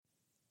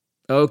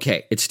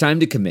Okay, it's time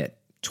to commit.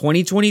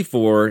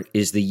 2024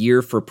 is the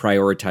year for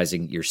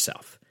prioritizing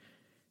yourself.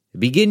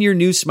 Begin your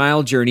new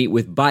smile journey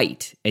with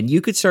Byte, and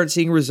you could start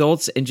seeing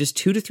results in just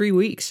 2 to 3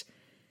 weeks.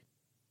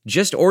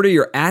 Just order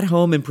your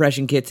at-home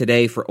impression kit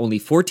today for only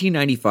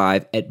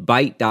 $14.95 at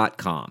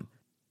Byte.com.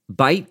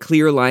 Byte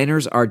clear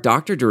liners are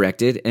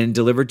doctor-directed and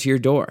delivered to your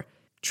door.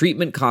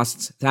 Treatment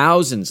costs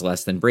thousands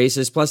less than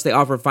braces, plus they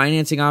offer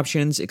financing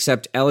options,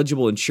 accept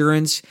eligible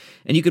insurance,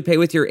 and you could pay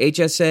with your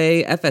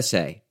HSA,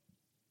 FSA.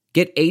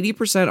 Get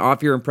 80%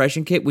 off your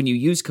impression kit when you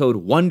use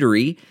code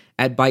WONDERY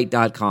at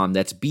Byte.com.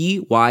 That's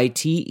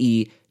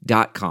BYTE.com.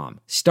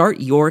 Start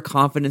your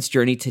confidence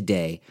journey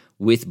today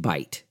with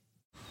Byte.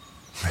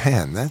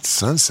 Man, that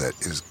sunset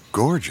is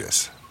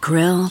gorgeous.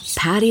 Grill,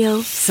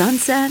 patio,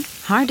 sunset.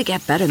 Hard to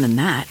get better than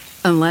that.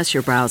 Unless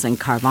you're browsing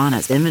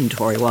Carvana's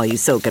inventory while you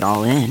soak it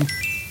all in.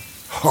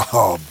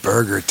 Oh,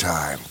 burger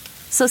time.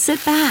 So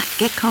sit back,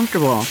 get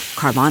comfortable.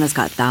 Carvana's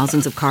got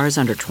thousands of cars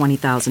under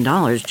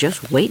 $20,000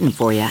 just waiting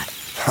for you.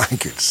 I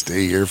could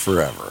stay here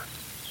forever.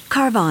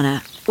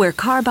 Carvana, where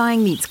car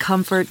buying meets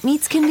comfort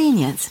meets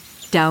convenience.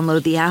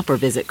 Download the app or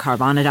visit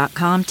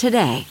Carvana.com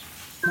today.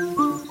 The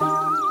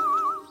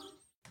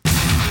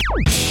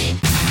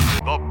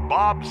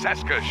Bob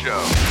Cesca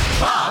Show.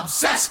 Bob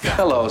Cesca.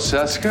 Hello,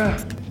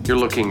 Cesca. You're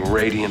looking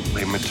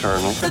radiantly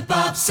maternal. The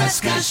Bob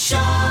Cesca Show.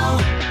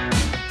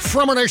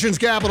 From our nation's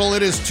capital,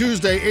 it is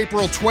Tuesday,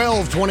 April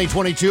 12,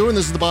 2022, and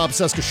this is the Bob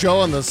Cesca Show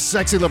on the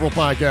Sexy Liberal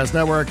Podcast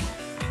Network.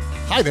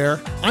 Hi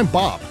there, I'm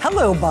Bob.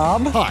 Hello,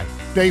 Bob. Hi.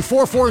 Day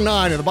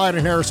 449 of the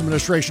Biden-Harris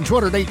administration,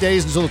 208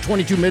 days until the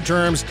 22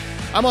 midterms.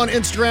 I'm on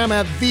Instagram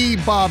at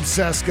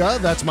 @TheBobCesca.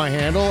 That's my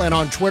handle. And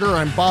on Twitter,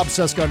 I'm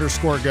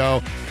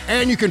BobCesca_go.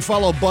 And you can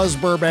follow Buzz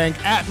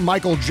Burbank at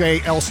Michael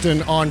J.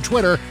 Elston on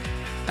Twitter.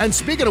 And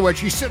speaking of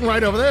which, he's sitting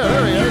right over there.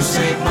 There he is. You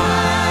say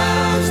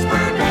Buzz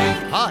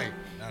Burbank. Hi.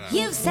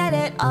 You've said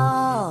it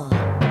all.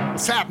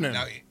 What's happening?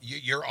 Now,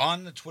 you're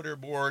on the Twitter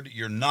board.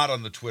 You're not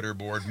on the Twitter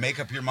board. Make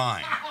up your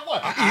mind.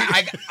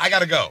 I got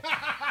to go.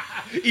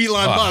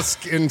 Elon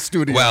Musk in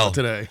studio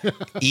today.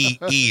 E,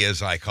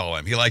 as I call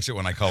him. He likes it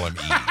when I call him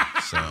E.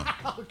 So.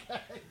 Okay,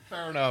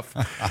 fair enough.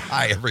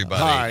 Hi,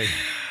 everybody.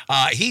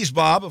 Hi. He's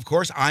Bob, of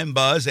course. I'm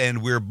Buzz,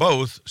 and we're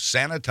both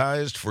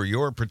sanitized for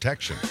your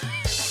protection.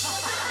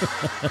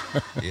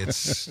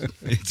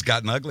 It's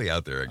gotten ugly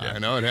out there again. I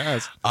know it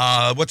has.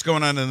 What's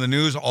going on in the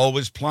news?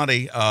 Always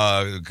plenty.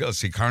 Let's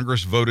see.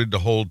 Congress voted to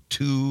hold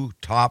 2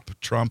 top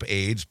Trump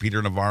aides,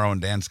 Peter Navarro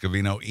and Dan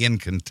Scavino, in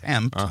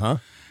contempt. Uh-huh.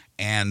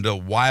 And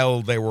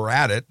while they were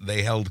at it,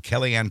 they held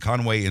Kellyanne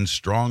Conway in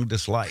strong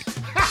dislike.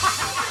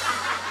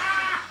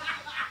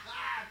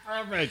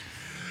 Perfect.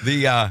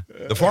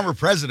 The former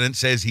president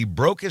says he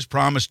broke his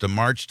promise to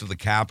march to the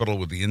Capitol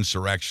with the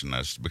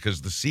insurrectionists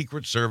because the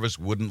Secret Service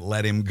wouldn't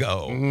let him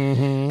go.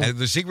 Mm-hmm. And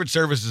the Secret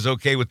Service is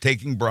okay with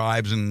taking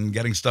bribes and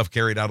getting stuff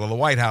carried out of the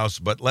White House,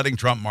 but letting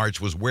Trump march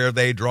was where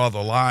they draw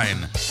the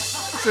line.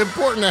 It's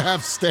important to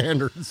have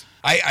standards.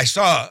 I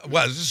saw,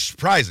 this is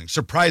surprising.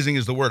 Surprising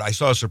is the word. I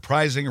saw a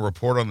surprising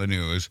report on the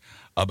news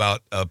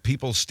about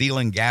people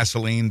stealing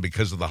gasoline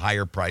because of the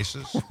higher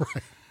prices.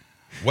 Right.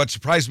 What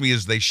surprised me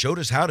is they showed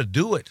us how to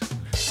do it.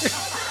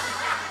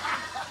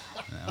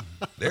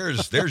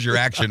 There's your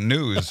action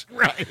news.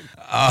 Right.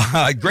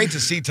 Great to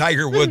see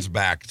Tiger Woods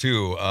back,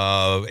 too.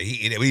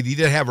 He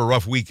did have a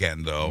rough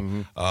weekend, though.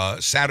 Mm-hmm.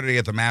 Saturday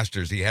at the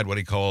Masters, he had what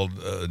he called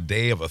a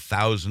day of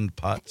 1,000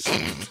 putts.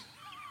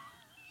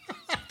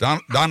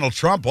 Donald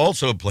Trump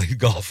also played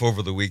golf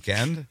over the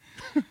weekend,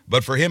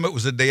 but for him it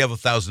was a day of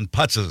 1,000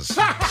 putzes.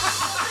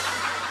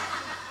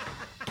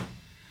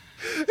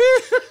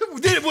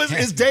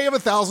 Is Day of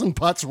 1,000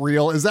 Putts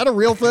real? Is that a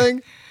real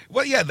thing?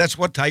 Well, yeah, that's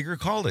what Tiger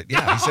called it.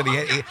 Yeah, he said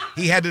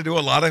he had to do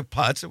a lot of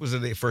putts. It was a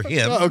day for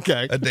him.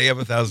 Okay. A day of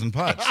 1,000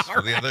 putts.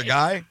 For the other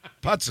guy,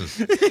 putzes.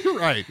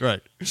 Right.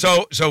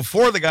 So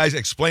for the guys,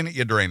 explain it,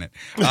 you drain it.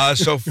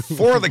 So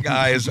for the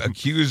guys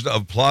accused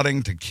of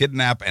plotting to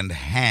kidnap and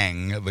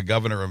hang the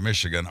governor of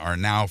Michigan are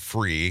now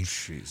free.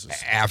 Jesus.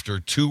 After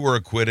 2 were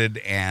acquitted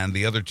and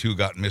the other 2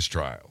 got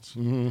mistrials.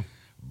 Mm-hmm.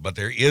 But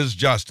there is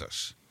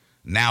justice.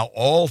 Now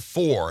all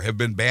 4 have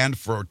been banned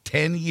for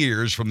 10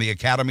 years from the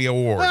Academy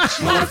Awards.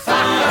 More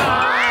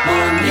fun,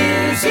 more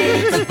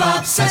music, the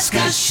Bob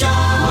Cesca Show.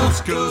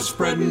 Let's go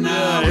spreading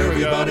now.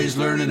 Everybody's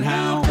learning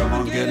how. Come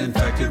on, get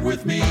infected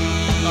with me.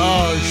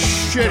 Oh,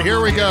 shit,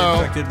 here we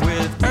go.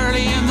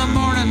 Early in the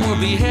morning, we'll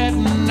be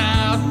heading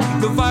out.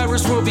 The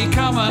virus will be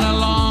coming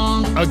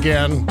along.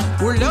 Again.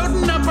 We're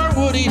loading up our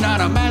woody,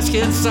 not a mask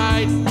in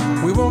sight.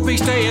 We won't be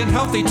staying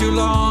healthy too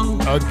long.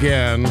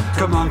 Again.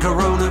 Come on,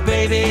 Corona,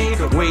 baby.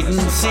 Wait and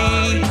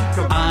see.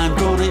 I'm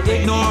gonna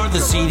ignore the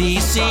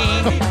CDC.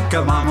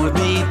 Come on with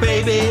me,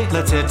 baby.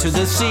 Let's head to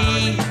the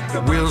sea.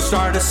 We'll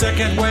start a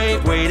second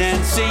wave. Wait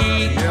and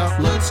see. Yep.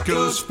 Let's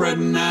go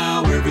spreading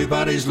now.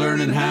 Everybody's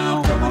learning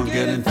how. Come on,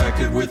 get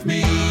infected with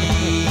me.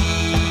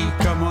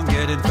 Come on,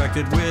 get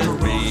infected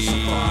with me.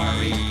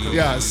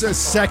 Yeah, it says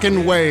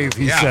second wave,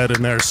 he said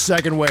in there.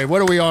 Second wave.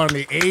 What are we on,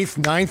 the 8th,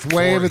 9th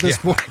wave at this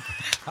point?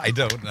 I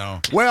don't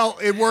know. Well,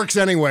 it works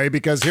anyway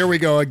because here we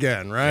go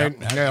again, right?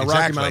 Yep, Yeah, exactly.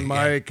 Rocky Mountain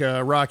Mike,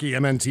 Rocky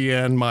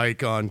MNTN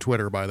Mike on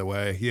Twitter, by the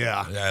way.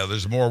 Yeah. Yeah,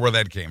 there's more where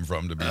that came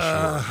from, to be sure.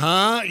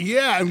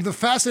 Yeah, and the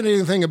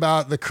fascinating thing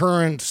about the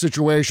current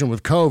situation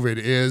with COVID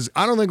is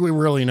I don't think we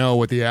really know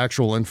what the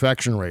actual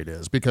infection rate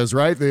is because,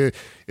 right,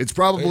 it's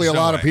probably a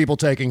lot of people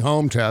taking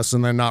home tests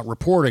and then not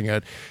reporting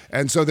it.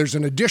 And so there's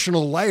an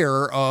additional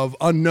layer of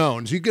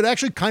unknowns. You could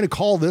actually kind of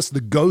call this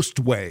the ghost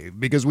wave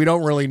because we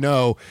don't really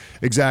know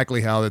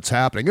exactly how that's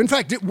happening. In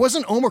fact, it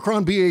wasn't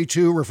Omicron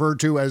BA2 referred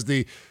to as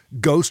the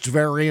ghost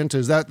variant.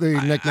 Is that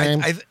the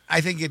nickname?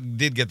 I think it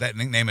did get that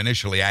nickname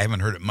initially. I haven't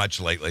heard it much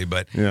lately,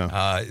 but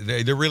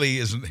there really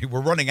isn't.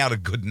 We're running out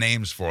of good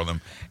names for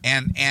them.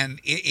 And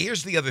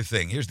here's the other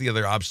thing. Here's the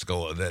other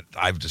obstacle that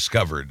I've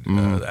discovered.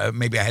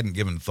 Maybe I hadn't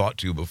given thought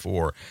to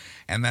before,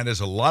 and that is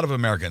a lot of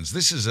Americans.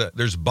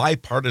 There's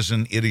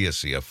bipartisan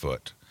idiocy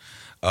afoot.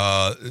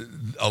 A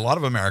lot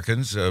of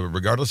Americans,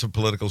 regardless of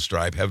political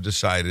stripe, have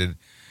decided,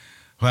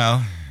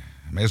 well,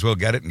 may as well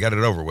get it and get it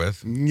over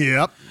with.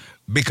 Yep.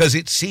 Because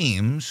it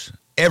seems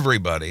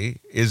everybody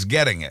is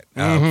getting it.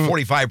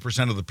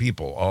 45% of the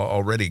people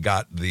already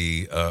got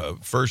the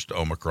first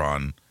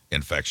Omicron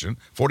infection.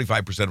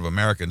 45% of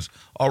Americans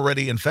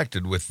already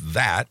infected with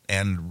that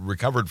and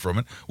recovered from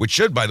it, which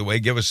should, by the way,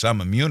 give us some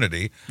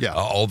immunity. Yeah.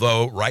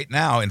 Although right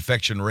now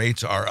infection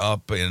rates are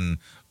up in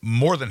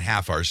more than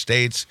half our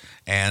states,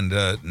 and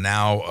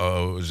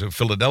now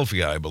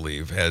Philadelphia, I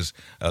believe, is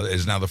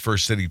now the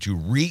first city to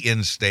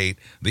reinstate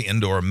the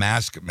indoor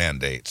mask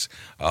mandates.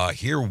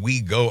 Here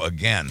we go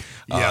again.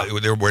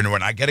 We're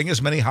not getting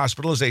as many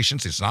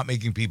hospitalizations. It's not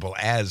making people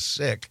as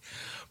sick.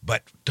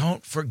 But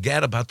don't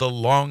forget about the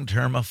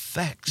long-term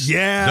effects.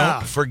 Yeah.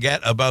 Don't forget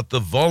about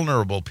the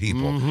vulnerable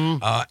people.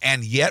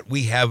 And yet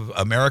we have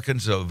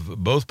Americans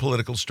of both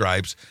political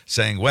stripes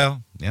saying,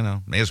 well,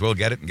 may as well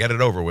get it and get it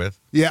over with.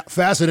 Yeah,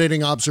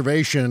 fascinating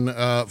observation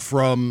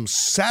from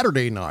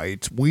Saturday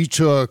night. We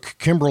took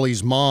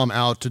Kimberly's mom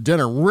out to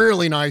dinner.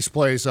 Really nice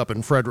place up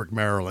in Frederick,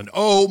 Maryland.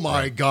 Oh,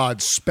 my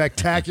God,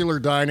 spectacular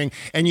dining.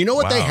 And you know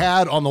what they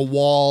had on the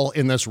wall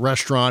in this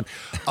restaurant?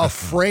 A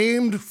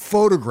framed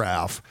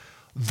photograph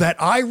that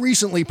I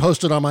recently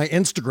posted on my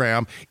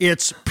Instagram.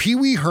 It's Pee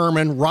Wee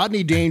Herman,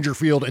 Rodney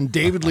Dangerfield, and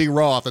David Lee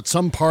Roth at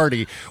some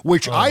party,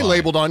 which I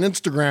labeled on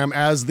Instagram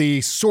as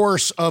the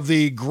source of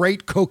the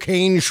great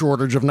cocaine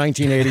shortage of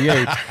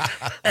 1988.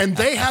 And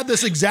they had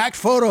this exact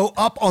photo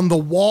up on the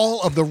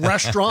wall of the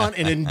restaurant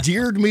and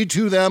endeared me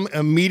to them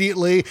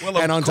immediately. Well,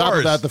 and on top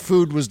of that, the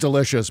food was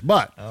delicious.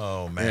 But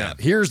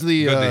here's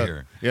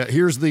the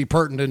here's the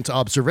pertinent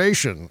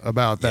observation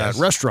about that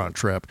restaurant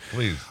trip.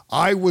 Please.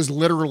 I was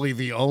literally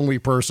the only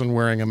person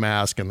wearing a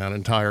mask in that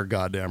entire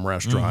goddamn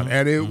restaurant,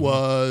 and it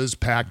was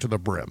packed to the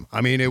brim.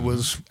 I mean, it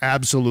was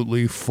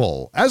absolutely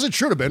full, as it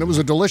should have been. It was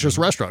a delicious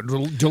restaurant,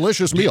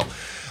 delicious meal.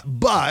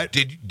 But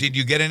did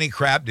you get any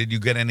crap? Did you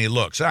get any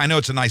looks? I know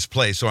it's a nice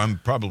place, so I'm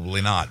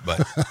probably not.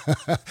 But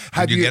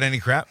did you get any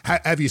crap?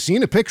 Have you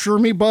seen a picture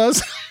of me,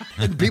 Buzz?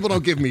 People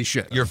don't give me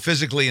shit. You're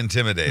physically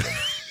intimidating.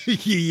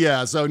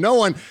 Yeah, so no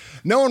one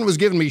was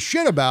giving me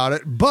shit about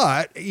it,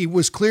 but it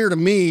was clear to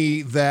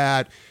me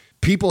that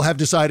people have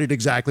decided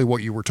exactly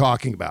what you were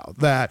talking about,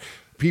 that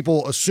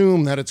people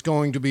assume that it's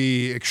going to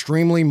be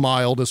extremely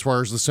mild as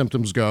far as the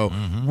symptoms go.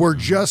 We're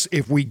just,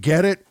 if we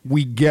get it,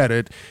 we get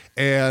it.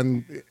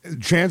 And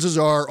chances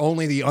are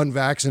only the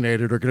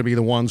unvaccinated are going to be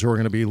the ones who are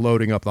going to be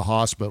loading up the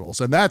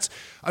hospitals. And that's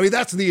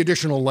the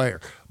additional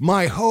layer.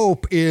 My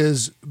hope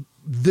is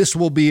this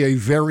will be a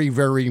very,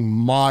 very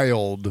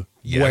mild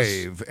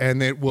wave,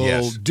 and it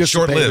will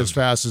dissipate as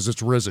fast as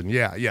it's risen.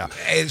 Yeah.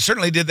 It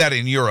certainly did that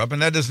in Europe,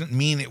 and that doesn't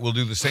mean it will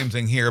do the same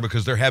thing here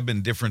because there have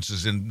been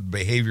differences in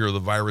behavior of the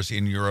virus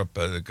in Europe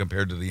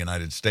compared to the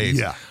United States.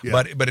 Yeah.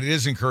 But it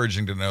is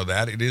encouraging to know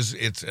that.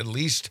 It's at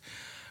least,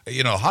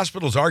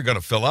 hospitals are going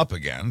to fill up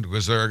again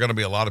because there are going to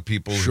be a lot of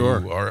people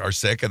who are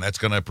sick, and that's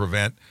going to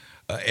prevent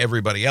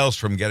everybody else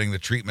from getting the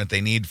treatment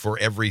they need for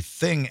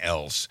everything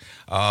else.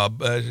 So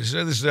this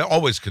is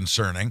always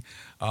concerning,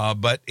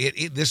 but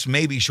this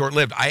may be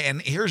short-lived.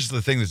 And here's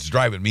the thing that's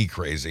driving me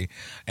crazy,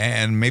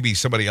 and maybe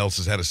somebody else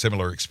has had a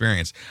similar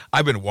experience.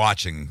 I've been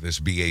watching this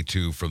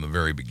BA2 from the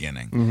very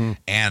beginning,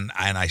 and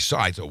I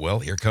thought, well,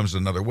 here comes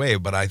another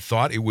wave, but I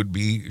thought it would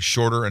be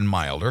shorter and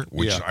milder,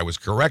 which I was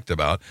correct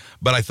about,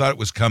 but I thought it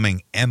was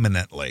coming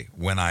imminently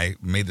when I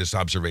made this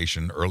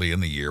observation early in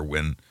the year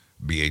when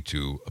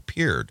BA2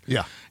 appeared.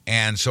 Yeah.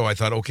 And so I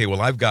thought, okay,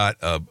 well, I've got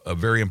a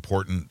very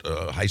important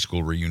high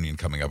school reunion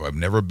coming up. I've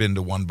never been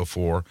to one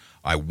before.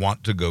 I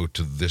want to go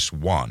to this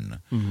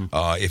one.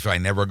 If I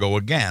never go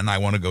again, I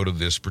want to go to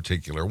this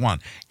particular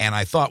one. And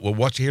I thought,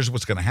 well, here's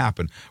what's going to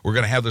happen. We're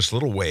going to have this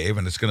little wave,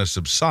 and it's going to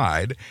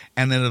subside,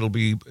 and then it'll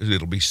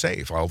be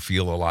safe. I'll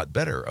feel a lot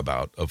better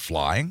about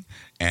flying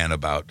and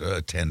about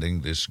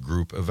attending this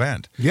group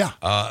event. Yeah.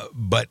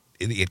 But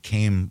it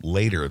came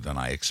later than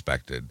I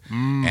expected.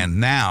 And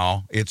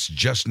now it's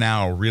just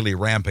now really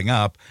ramping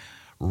up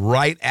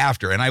right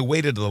after. And I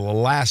waited to the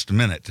last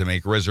minute to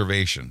make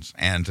reservations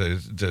and to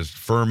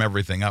firm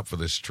everything up for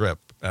this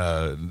trip.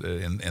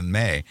 in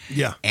May.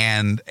 Yeah.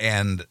 And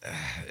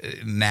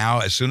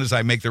now, as soon as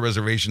I make the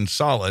reservation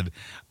solid,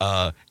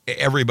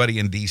 everybody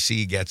in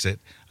D.C. gets it.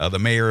 The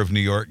mayor of New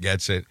York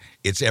gets it.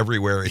 It's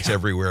everywhere. It's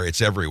everywhere.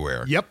 It's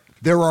everywhere. Yep.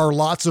 There are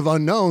lots of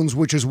unknowns,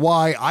 which is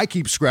why I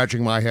keep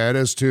scratching my head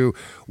as to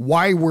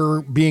why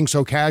we're being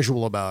so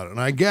casual about it. And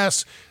I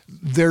guess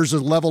there's a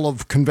level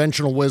of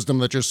conventional wisdom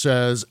that just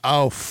says,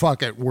 oh,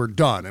 fuck it, we're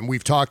done. And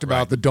we've talked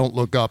about the don't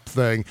look up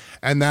thing.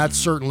 And that's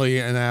certainly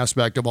an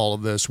aspect of all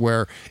of this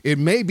where it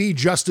may be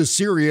just as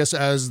serious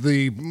as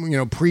the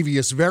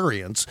previous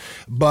variants,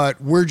 but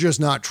we're just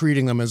not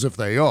treating them as if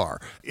they are.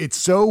 It's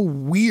so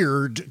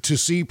weird to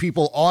see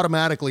people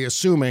automatically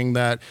assuming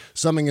that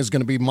something is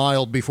going to be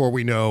mild before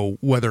we know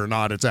whether or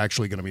not it's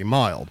actually going to be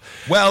mild.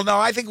 Well, no,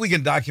 I think we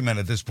can document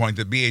at this point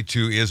that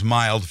BA2 is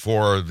mild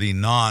for the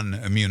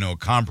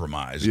non-immunocompromised.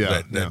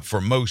 That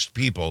for most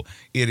people,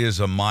 it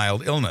is a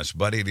mild illness,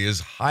 but it is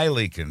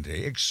highly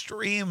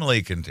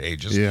extremely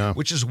contagious,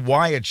 which is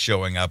why it's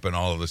showing up in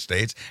all of the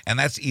states. And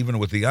that's even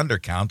with the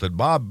undercount that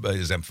Bob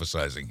is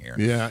emphasizing here.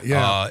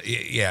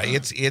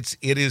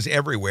 It is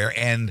everywhere.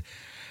 And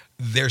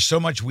there's so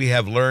much we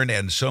have learned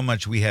and so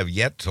much we have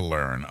yet to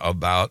learn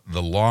about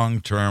the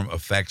long-term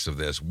effects of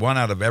this. 1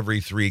 out of every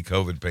 3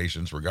 COVID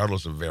patients,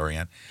 regardless of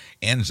variant,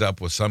 ends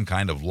up with some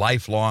kind of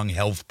lifelong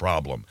health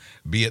problem,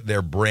 be it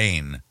their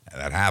brain,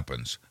 that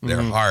happens,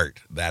 their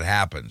heart, that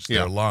happens,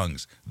 their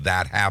lungs,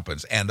 that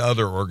happens, and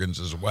other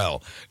organs as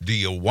well. Do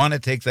you want to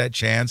take that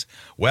chance?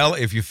 Well,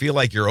 if you feel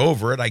like you're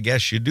over it, I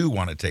guess you do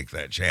want to take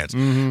that chance.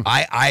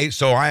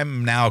 So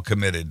I'm now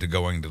committed to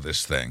going to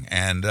this thing,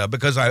 and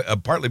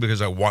partly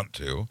because I want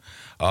to,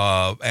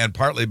 and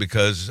partly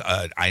because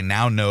I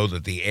now know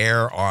that the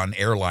air on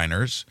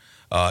airliners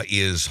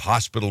is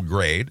hospital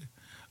grade.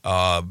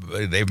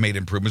 They've made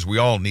improvements. We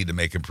all need to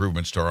make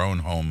improvements to our own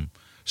home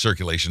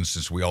circulation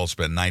since we all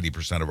spend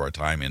 90% of our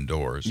time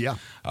indoors.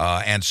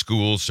 And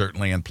schools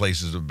certainly and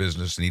places of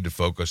business need to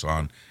focus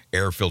on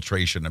air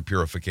filtration and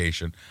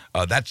purification.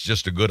 That's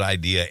just a good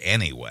idea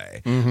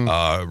anyway,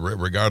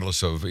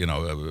 regardless of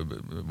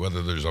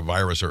whether there's a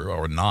virus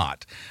or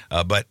not.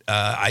 But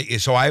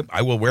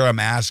I will wear a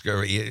mask.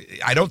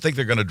 I don't think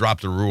they're going to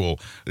drop the rule.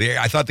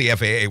 I thought the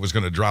FAA was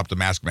going to drop the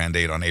mask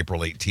mandate on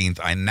April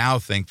 18th. I now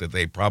think that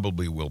they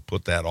probably will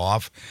put that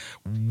off.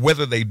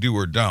 Whether they do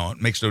or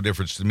don't makes no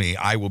difference to me.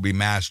 I will be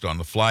masked on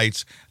the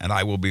flights, and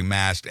I will be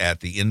masked at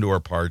the indoor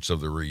parts of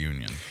the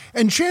reunion.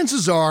 And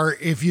chances are,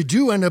 if you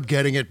do end up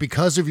getting it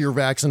because of your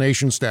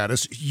vaccination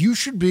status, you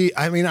should be,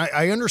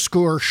 I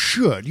underscore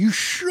should. You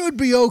should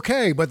be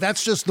okay, but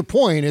that's just the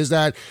point, is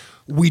that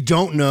we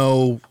don't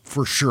know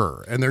for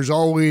sure. And there's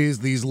always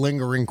these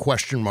lingering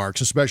question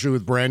marks, especially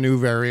with brand new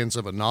variants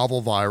of a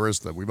novel virus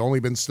that we've only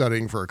been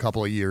studying for a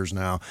couple of years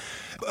now.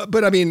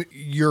 But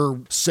you're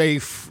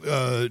safe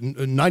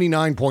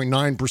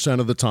 99.9%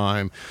 of the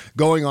time.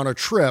 Going on a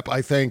trip,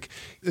 I think,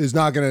 is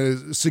not going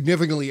to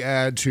significantly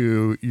add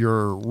to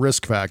your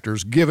risk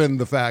factors, given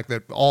the fact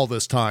that all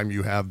this time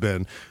you have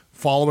been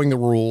following the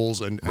rules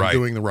and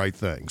doing the right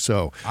thing.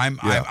 So I've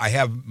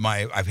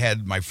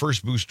had my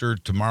first booster.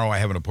 Tomorrow I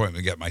have an appointment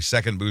to get my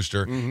second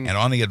booster. And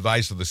on the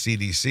advice of the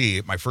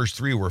CDC, my first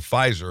 3 were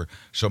Pfizer,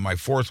 so my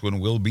 4th one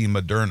will be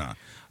Moderna.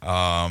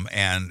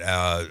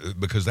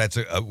 Because that's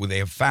they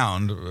have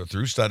found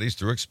through studies,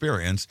 through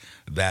experience,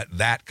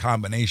 that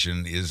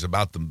combination is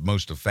about the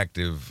most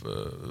effective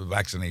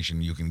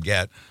vaccination you can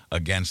get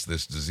against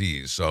this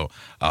disease. So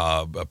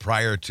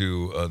prior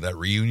to that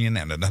reunion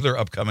and another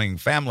upcoming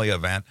family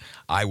event,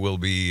 I will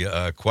be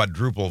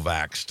quadruple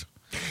vaxxed.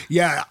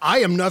 Yeah, I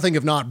am nothing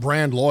if not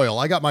brand loyal.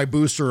 I got my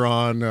booster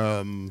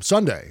on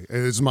Sunday.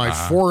 It's my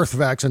 4th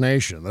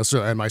vaccination.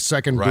 And my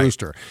second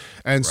booster.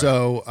 And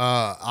so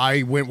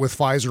I went with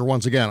Pfizer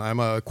once again. I'm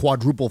a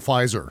quadruple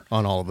Pfizer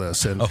on all of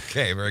this. And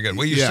okay, very good.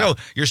 Well,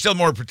 you're still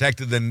more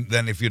protected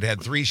than if you'd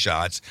had 3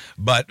 shots.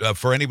 But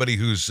for anybody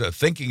who's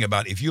thinking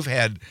about if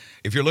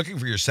you're looking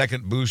for your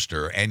second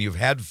booster and you've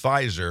had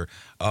Pfizer,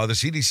 the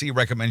CDC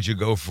recommends you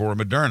go for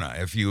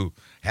Moderna. If you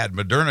had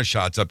Moderna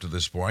shots up to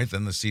this point,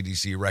 then the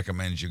CDC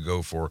recommends you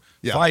go for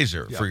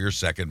Pfizer for your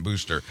second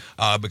booster,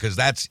 because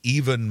that's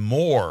even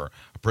more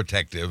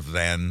protective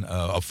than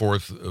a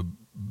 4th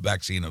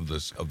vaccine of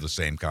the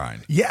same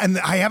kind. Yeah, and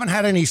I haven't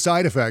had any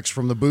side effects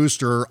from the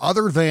booster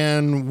other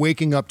than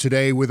waking up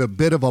today with a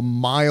bit of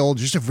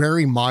just a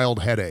very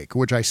mild headache,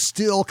 which I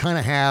still kind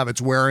of have.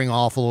 It's wearing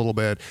off a little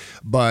bit,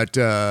 but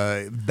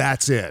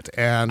that's it.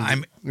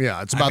 And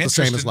it's about the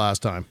same as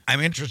last time. I'm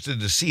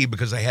interested to see,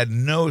 because I had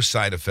no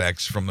side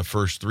effects from the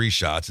first 3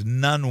 shots,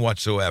 none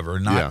whatsoever,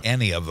 not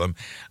any of them.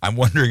 I'm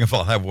wondering if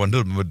I'll have one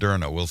to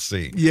Moderna. We'll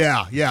see.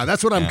 Yeah,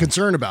 that's what I'm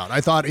concerned about. I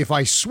thought if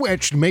I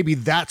switched, maybe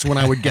that's when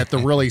I would get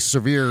the really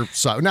severe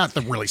side, not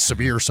the really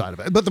severe side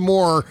effect, but the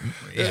more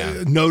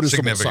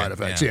noticeable side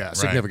effects.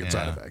 Significant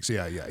side effects.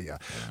 Yeah.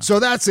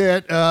 So that's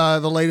it.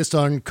 The latest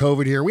on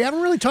COVID here. We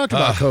haven't really talked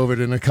about COVID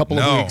in a couple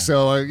of weeks,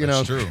 so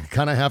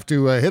kind of have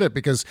to hit it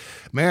because,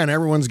 man,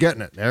 everyone everyone's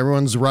getting it.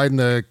 Everyone's riding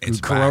the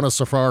Corona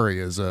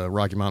Safari, as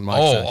Rocky Mountain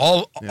Mike said.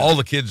 All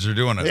the kids are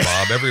doing it,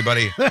 Bob.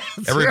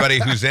 Everybody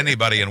who's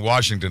anybody in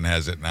Washington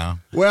has it now.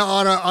 Well,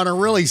 on a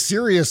really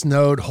serious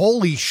note,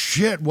 holy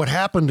shit, what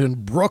happened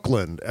in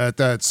Brooklyn at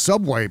that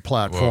subway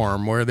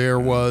platform where there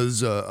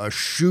was a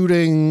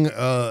shooting.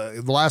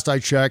 The last I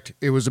checked,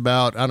 it was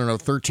about,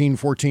 13,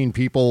 14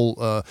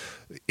 people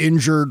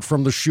injured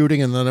from the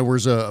shooting, and then there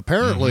was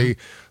apparently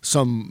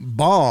some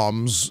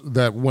bombs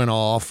that went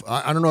off.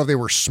 I don't know if they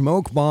were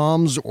smoke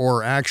bombs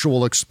or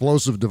actual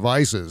explosive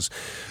devices,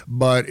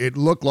 but it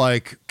looked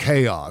like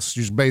chaos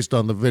just based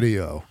on the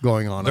video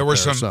going on. There were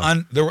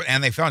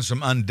and they found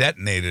some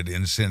undetonated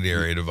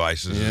incendiary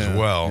devices as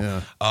well.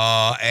 Yeah.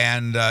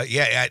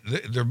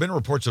 There have been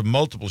reports of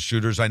multiple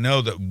shooters. I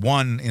know that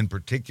one in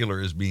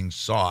particular is being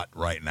sought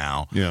right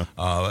now. Yeah,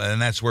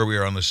 and that's where we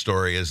are on the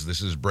story. As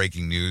this is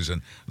breaking news,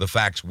 and the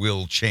facts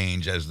will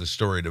change as the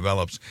story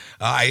develops.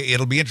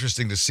 It'll be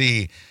interesting to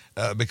see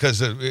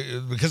because of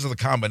the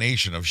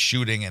combination of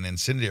shooting and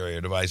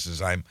incendiary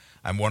devices.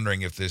 I'm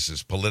wondering if this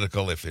is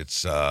political, if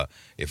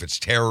it's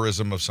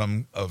terrorism of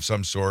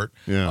some sort,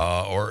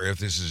 or if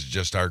this is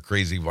just our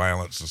crazy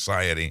violent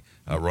society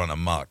run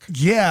amok.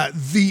 Yeah,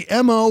 the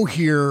MO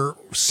here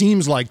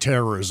seems like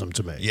terrorism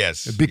to me.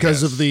 Yes,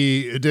 because of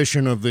the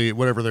addition of the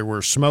whatever they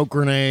were, smoke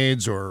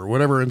grenades or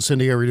whatever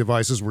incendiary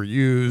devices were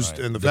used,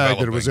 and the fact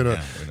that it was in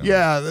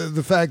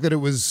the fact that it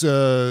was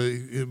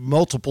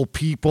multiple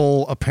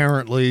people.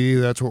 Apparently,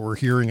 that's what we're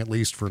hearing, at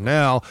least for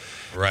now.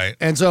 Right.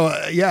 And so,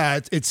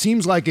 it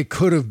seems like it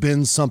could have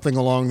been something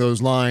along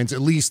those lines.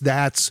 At least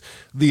that's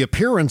the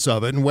appearance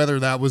of it, and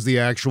whether that was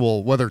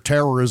whether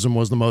terrorism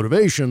was the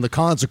motivation, the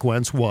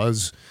consequence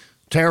was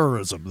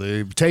terrorism.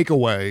 The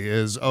takeaway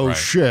is,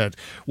 shit,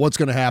 what's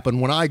going to happen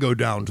when I go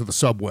down to the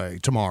subway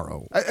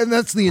tomorrow? And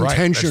that's the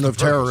intention of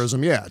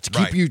terrorism, to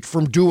keep you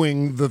from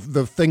doing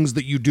the things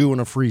that you do in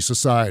a free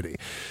society.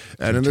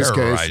 And in this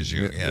case,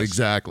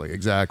 exactly.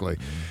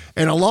 Mm-hmm.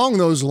 And along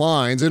those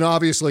lines, and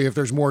obviously if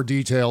there's more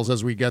details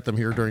as we get them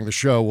here during the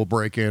show, we'll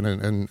break in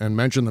and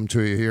mention them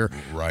to you here.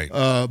 Right.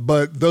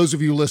 But those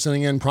of you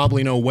listening in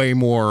probably know way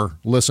more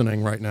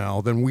listening right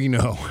now than we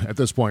know at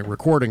this point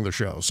recording the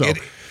show. So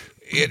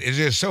it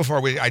is so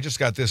far. I just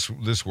got this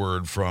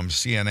word from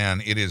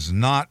CNN. It is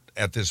not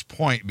at this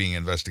point being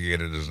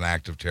investigated as an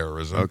act of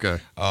terrorism. Okay.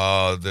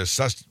 The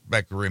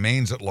suspect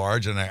remains at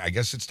large, and I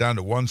guess it's down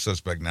to one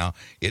suspect now.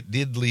 It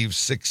did leave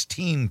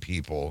 16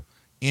 people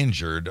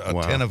injured,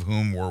 10 of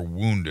whom were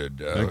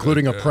wounded,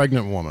 including a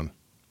pregnant woman.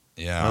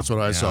 Yeah, that's what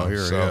I saw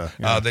here. So,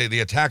 the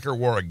attacker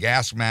wore a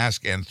gas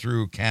mask and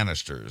threw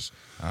canisters.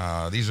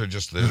 These are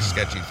just the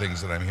sketchy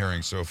things that I'm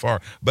hearing so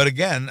far. But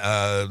again,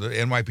 the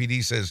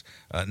NYPD says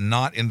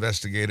not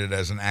investigated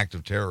as an act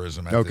of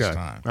terrorism at this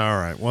time. All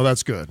right. Well,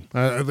 that's good.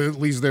 At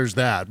least there's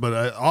that.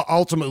 But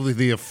ultimately,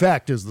 the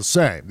effect is the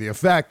same. The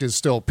effect is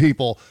still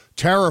people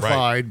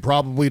terrified,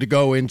 probably to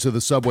go into the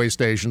subway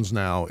stations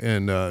now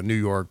in New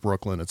York,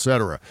 Brooklyn,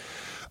 etc.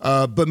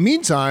 But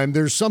meantime,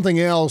 there's something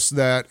else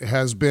that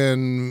has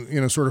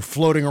been, sort of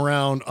floating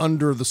around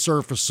under the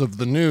surface of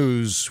the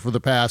news for the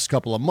past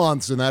couple of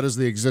months, and that is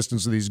the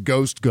existence of these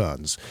ghost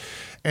guns.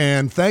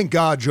 And thank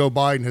God Joe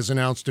Biden has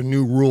announced a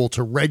new rule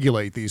to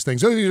regulate these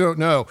things. Those of you who don't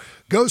know,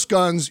 ghost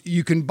guns,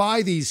 you can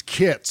buy these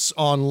kits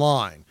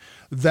online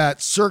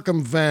that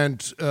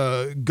circumvent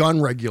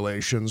gun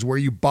regulations, where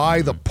you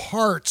buy the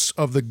parts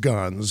of the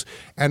guns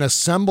and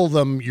assemble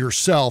them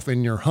yourself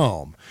in your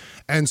home.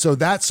 And so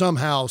that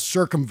somehow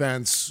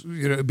circumvents,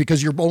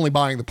 because you're only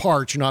buying the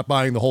parts, you're not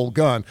buying the whole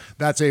gun,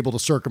 that's able to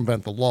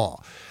circumvent the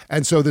law.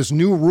 And so this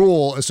new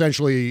rule,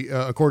 essentially,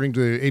 according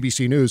to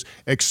ABC News,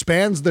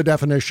 expands the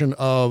definition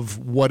of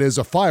what is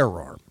a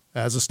firearm,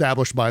 as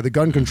established by the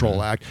Gun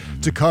Control Act,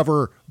 to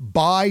cover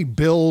buy,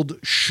 build,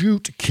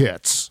 shoot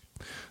kits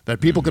that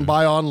people can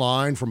buy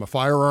online from a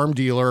firearm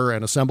dealer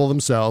and assemble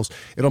themselves.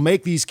 It'll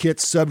make these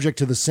kits subject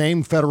to the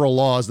same federal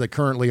laws that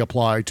currently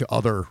apply to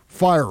other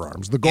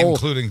firearms. The goal,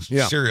 including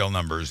serial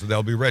numbers,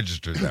 they'll be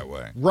registered that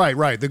way.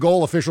 Right. The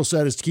goal, officials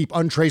said, is to keep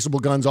untraceable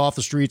guns off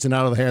the streets and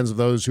out of the hands of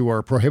those who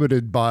are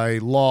prohibited by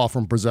law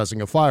from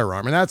possessing a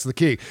firearm. And that's the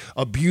key.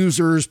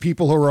 Abusers,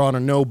 people who are on a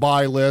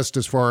no-buy list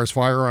as far as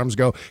firearms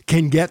go,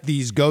 can get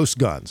these ghost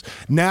guns.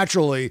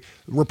 Naturally,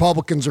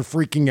 Republicans are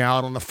freaking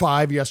out. On the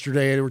 5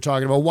 yesterday, they were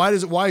talking about why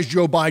is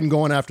Joe Biden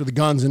going after the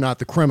guns and not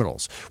the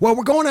criminals? Well,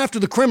 we're going after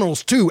the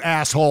criminals too,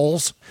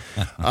 assholes.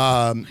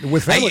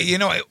 Whenever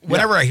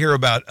I hear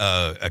about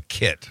a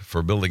kit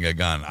for building a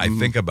gun, I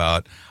think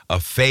about a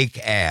fake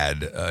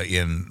ad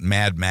in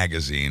Mad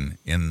Magazine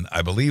in,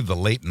 I believe, the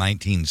late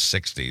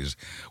 1960s,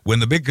 when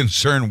the big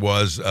concern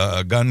was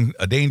a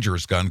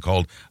dangerous gun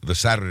called the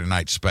Saturday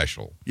Night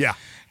Special. Yeah.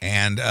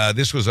 And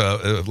this was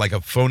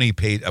a phony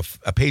page,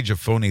 a page of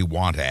phony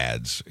want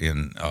ads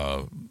in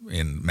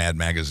Mad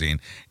Magazine,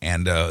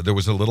 and there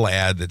was a little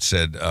ad that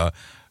said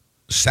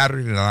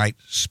Saturday Night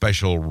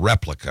Special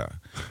replica,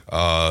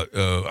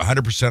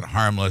 100%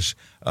 harmless,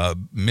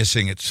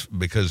 missing its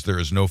because there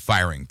is no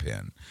firing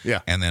pin.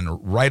 Yeah. And then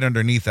right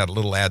underneath that, a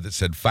little ad that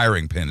said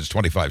firing pin is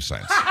 25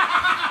 cents.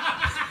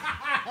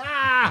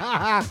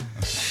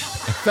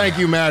 Thank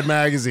you, Mad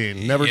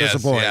Magazine. Never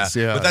disappoints.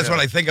 Yeah, but that's what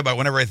I think about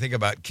whenever I think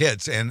about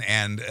kits,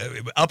 and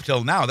up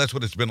till now, that's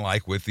what it's been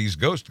like with these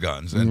ghost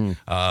guns. And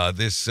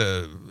this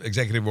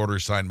executive order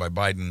signed by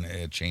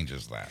Biden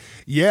changes that.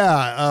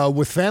 Yeah,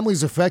 with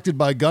families affected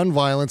by gun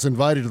violence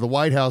invited to the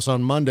White House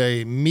on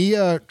Monday,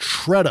 Mia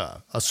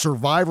Tretta, a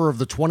survivor of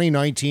the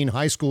 2019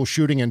 high school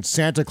shooting in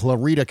Santa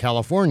Clarita,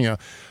 California,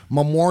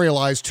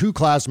 memorialized two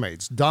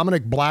classmates,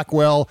 Dominic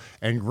Blackwell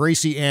and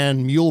Gracie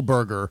Ann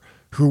Muehlberger,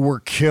 who were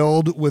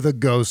killed with a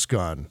ghost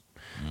gun.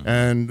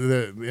 And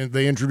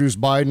they introduced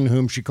Biden,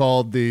 whom she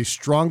called the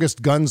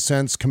strongest gun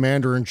sense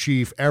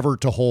commander-in-chief ever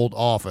to hold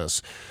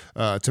office,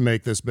 to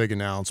make this big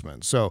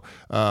announcement. So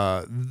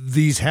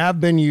these have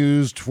been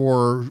used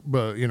for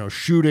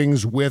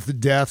shootings with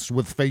deaths,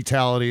 with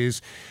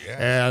fatalities. Yes.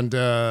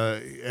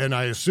 And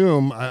I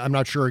assume, I'm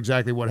not sure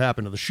exactly what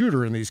happened to the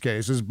shooter in these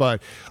cases,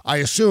 but I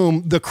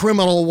assume the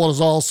criminal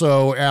was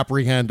also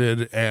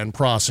apprehended and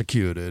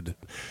prosecuted.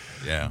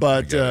 Yeah,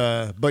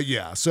 but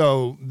yeah,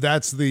 so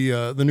that's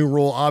the new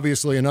rule.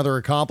 Obviously, another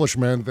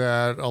accomplishment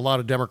that a lot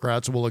of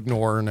Democrats will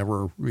ignore and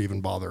never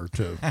even bother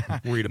to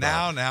read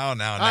about. Now.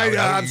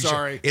 I'm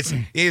sorry.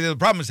 The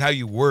problem is how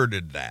you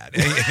worded that.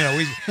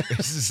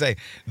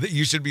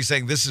 You should be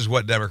saying this is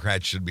what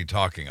Democrats should be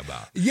talking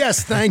about.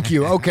 Yes, thank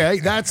you.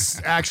 Okay,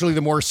 that's actually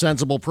the more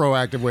sensible,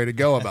 proactive way to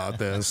go about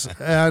this.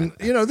 And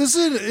this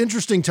is an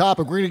interesting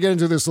topic. We're going to get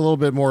into this a little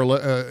bit more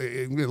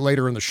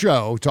later in the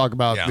show. Talk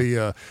about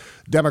the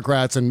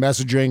Democrats and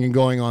messaging and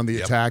going on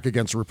the attack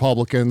against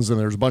Republicans, and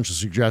there's a bunch of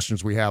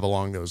suggestions we have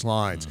along those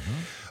lines.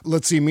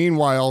 Let's see.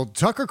 Meanwhile,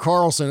 Tucker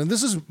Carlson, and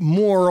this is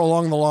more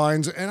along the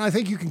lines, and I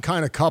think you can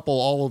kind of couple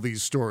all of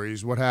these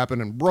stories, what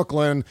happened in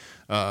Brooklyn,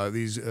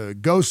 these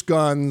ghost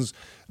guns,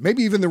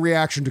 maybe even the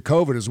reaction to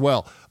COVID as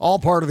well, all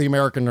part of the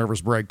American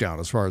nervous breakdown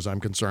as far as I'm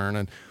concerned.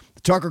 And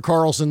Tucker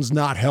Carlson's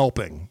not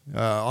helping.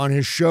 On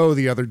his show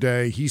the other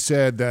day, he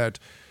said that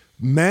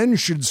men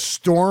should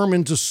storm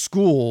into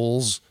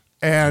schools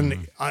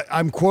and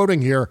I'm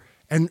quoting here,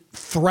 and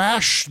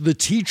thrash the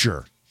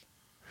teacher.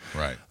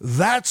 Right.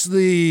 That's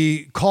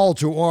the call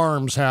to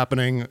arms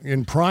happening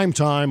in prime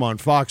time on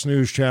Fox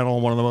News Channel,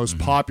 one of the most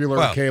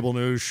popular cable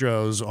news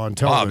shows on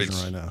television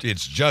right now.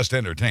 It's just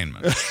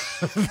entertainment.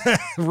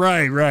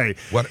 Right.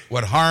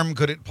 What harm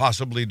could it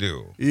possibly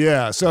do?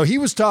 Yeah, so he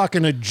was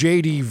talking to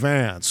J.D.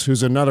 Vance,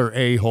 who's another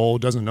a-hole,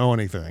 doesn't know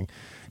anything.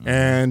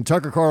 And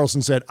Tucker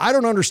Carlson said, I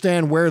don't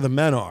understand where the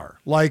men are.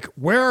 Like,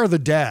 where are the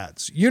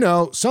dads?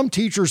 Some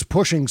teachers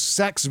pushing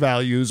sex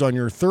values on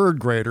your third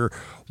grader.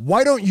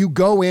 Why don't you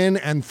go in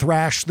and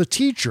thrash the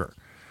teacher?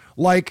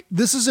 Like,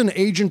 this is an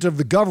agent of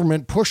the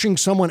government pushing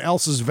someone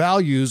else's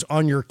values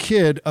on your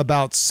kid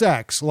about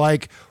sex.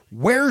 Like,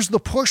 where's the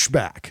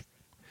pushback?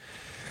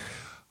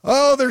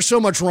 Oh, there's so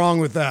much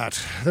wrong with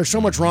that. There's so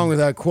much wrong with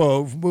that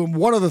quote.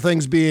 One of the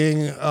things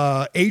being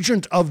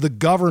agent of the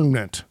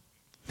government.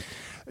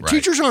 Right.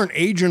 Teachers aren't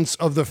agents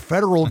of the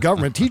federal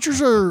government.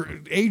 Teachers are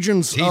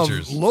agents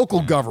of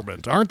local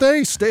government, aren't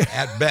they?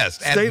 At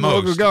best, state at most,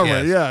 local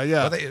government. Yes.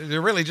 Yeah. Well,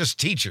 they're really just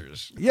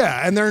teachers.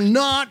 Yeah, and they're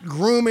not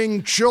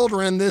grooming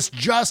children. This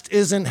just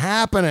isn't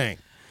happening.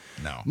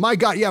 No. My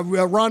God,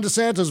 Ron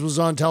DeSantis was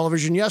on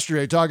television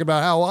yesterday talking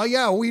about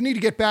how, we need to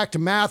get back to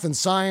math and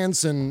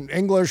science and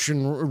English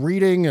and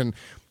reading and...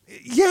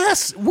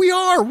 Yes, we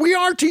are. We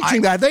are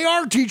teaching that. They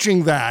are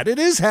teaching that. It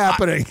is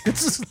happening.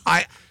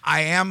 I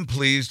am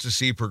pleased to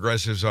see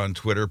progressives on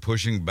Twitter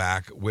pushing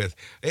back with,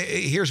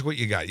 here's what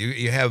you got.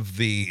 You have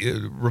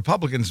the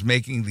Republicans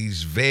making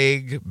these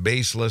vague,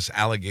 baseless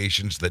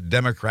allegations that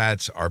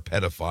Democrats are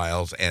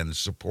pedophiles and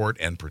support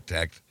and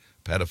protect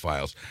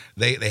pedophiles.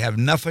 They have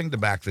nothing to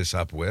back this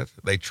up with.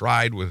 They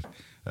tried with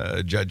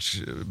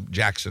Judge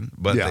Jackson,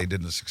 but they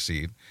didn't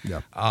succeed.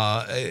 Yeah.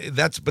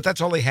 That's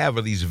all they have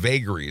are these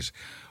vagaries.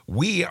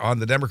 We, on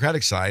the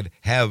Democratic side,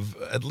 have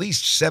at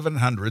least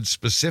 700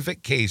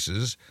 specific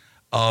cases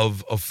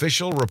of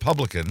official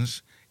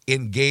Republicans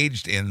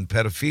engaged in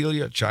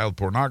pedophilia, child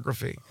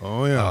pornography,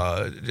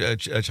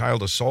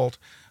 child assault.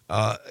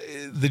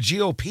 The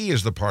GOP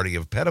is the party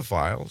of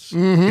pedophiles.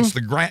 It's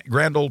the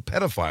grand old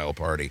pedophile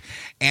party.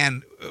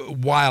 And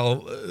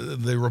while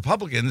the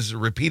Republicans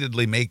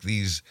repeatedly make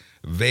these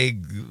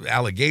vague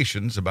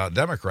allegations about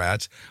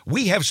Democrats,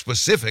 we have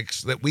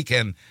specifics that we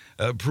can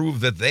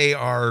prove that they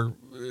are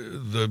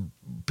the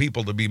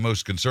people to be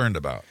most concerned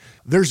about.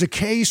 There's a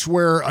case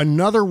where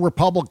another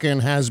Republican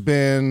has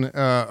been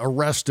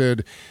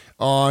arrested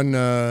on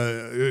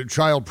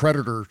child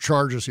predator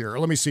charges here.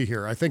 Let me see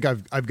here. I think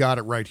I've got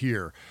it right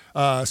here.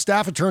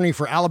 Staff attorney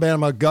for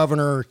Alabama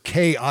Governor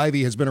Kay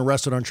Ivey has been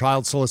arrested on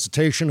child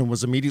solicitation and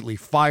was immediately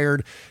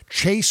fired.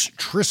 Chase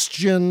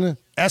Tristan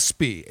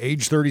Espy,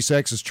 age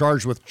 36, is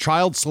charged with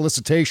child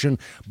solicitation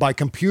by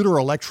computer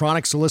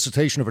electronic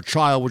solicitation of a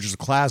child, which is a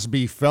Class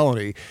B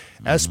felony.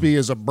 Espy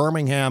is a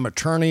Birmingham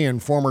attorney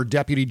and former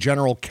deputy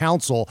general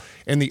counsel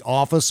in the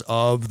office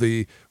of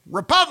the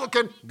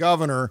Republican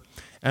governor.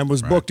 and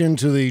was booked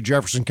into the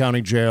Jefferson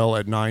County Jail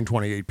at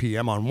 9:28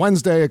 p.m. on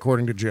Wednesday,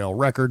 according to jail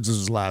records. This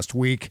is last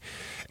week.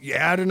 You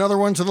add another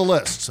one to the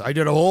list. I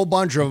did a whole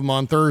bunch of them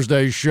on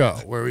Thursday's show,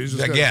 where he's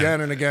just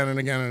again and again and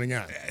again and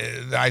again.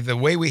 The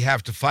way we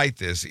have to fight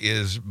this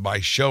is by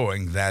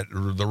showing that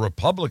the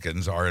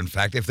Republicans are, in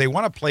fact, if they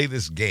want to play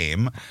this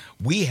game,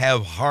 we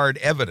have hard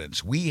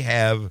evidence. We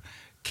have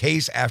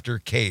case after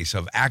case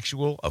of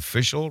actual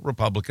official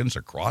Republicans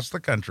across the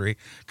country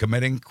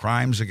committing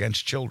crimes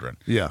against children.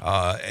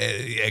 Yeah.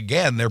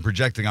 Again, they're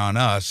projecting on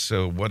us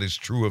what is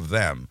true of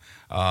them.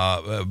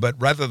 But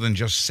rather than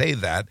just say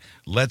that,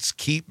 let's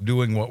keep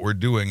doing what we're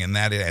doing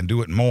and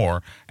do it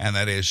more. And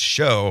that is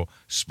show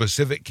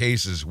specific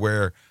cases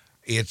where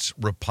it's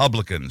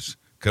Republicans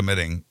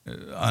committing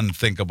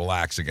unthinkable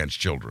acts against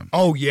children.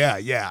 Oh, yeah.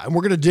 And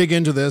we're going to dig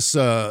into this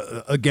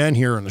again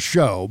here in the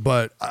show,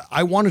 but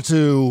I wanted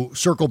to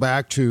circle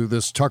back to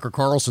this Tucker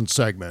Carlson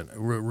segment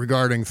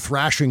regarding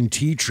thrashing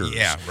teachers.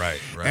 Yeah, right.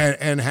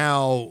 And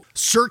how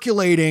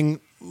circulating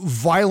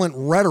violent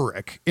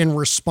rhetoric in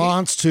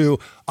response to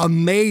a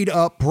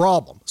made-up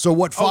problem. So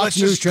what Fox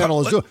News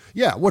Channel is doing,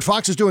 what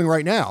Fox is doing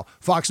right now,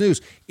 Fox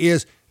News,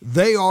 is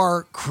they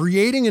are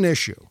creating an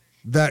issue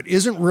that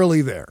isn't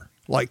really there.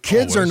 Like,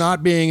 kids are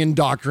not being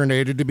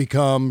indoctrinated to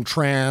become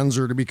trans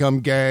or to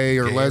become gay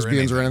or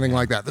lesbians or anything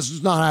like that. This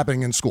is not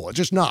happening in school. It's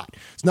just not.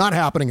 It's not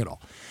happening at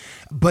all.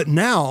 But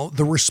now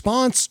the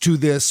response to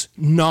this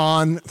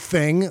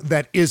non-thing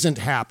that isn't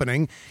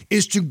happening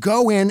is to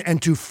go in and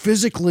to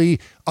physically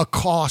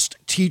accost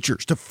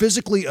teachers, to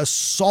physically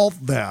assault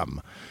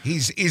them.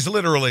 He's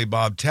literally,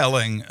 Bob,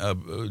 telling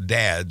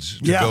dads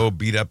to go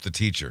beat up the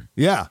teacher.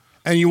 Yeah.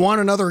 And you want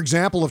another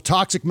example of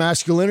toxic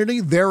masculinity?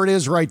 There it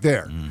is right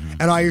there. Mm-hmm.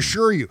 And I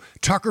assure you,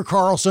 Tucker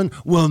Carlson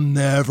will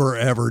never,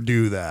 ever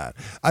do that.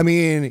 I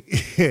mean,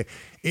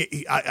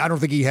 I don't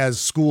think he has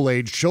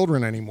school-age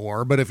children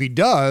anymore, but if he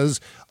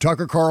does,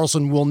 Tucker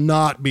Carlson will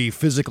not be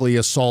physically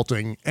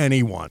assaulting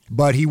anyone.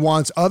 But he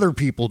wants other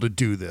people to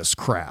do this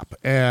crap.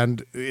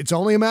 And it's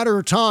only a matter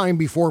of time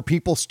before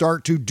people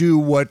start to do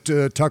what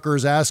Tucker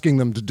is asking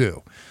them to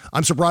do.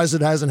 I'm surprised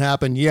it hasn't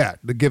happened yet,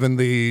 given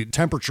the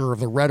temperature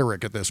of the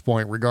rhetoric at this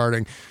point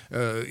regarding,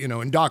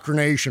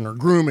 indoctrination or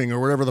grooming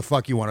or whatever the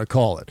fuck you want to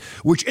call it,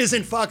 which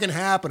isn't fucking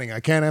happening. I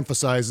can't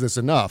emphasize this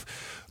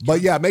enough. But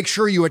yeah, make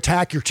sure you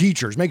attack your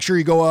teachers. Make sure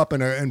you go up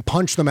and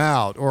punch them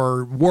out,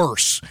 or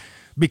worse,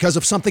 because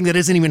of something that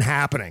isn't even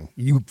happening.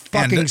 You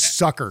fucking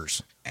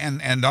suckers.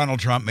 And Donald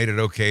Trump made it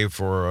okay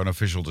for an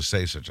official to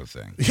say such a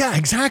thing. Yeah,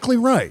 exactly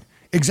right.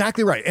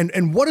 Exactly right.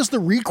 And what is the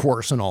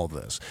recourse in all of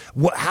this?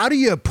 How do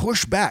you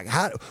push back?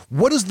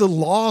 What does the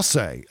law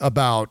say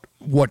about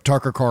what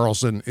Tucker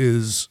Carlson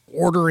is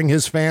ordering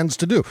his fans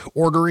to do,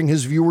 ordering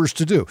his viewers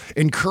to do,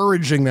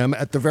 encouraging them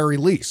at the very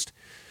least?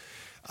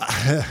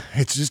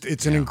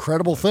 It's an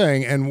incredible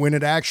thing. And when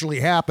it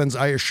actually happens,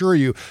 I assure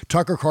you,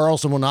 Tucker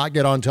Carlson will not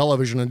get on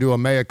television and do a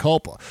mea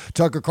culpa.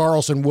 Tucker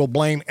Carlson will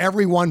blame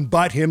everyone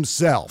but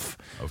himself,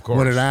 of course,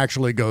 when it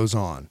actually goes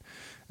on.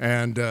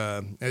 And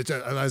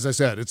as I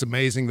said, it's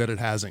amazing that it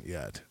hasn't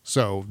yet.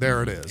 So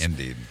there it is.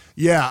 Indeed.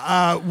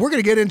 Yeah, we're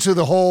going to get into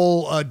the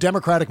whole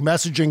Democratic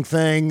messaging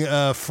thing,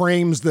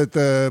 frames that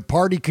the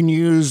party can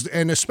use,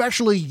 and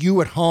especially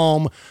you at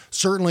home.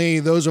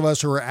 Certainly those of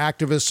us who are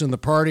activists in the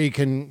party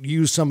can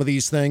use some of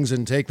these things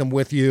and take them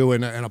with you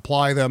and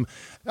apply them.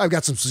 I've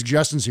got some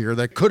suggestions here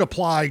that could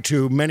apply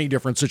to many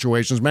different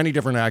situations, many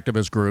different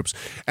activist groups,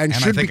 and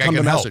should become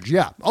the message.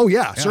 Yeah. Oh,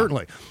 yeah,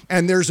 certainly.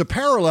 And there's a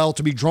parallel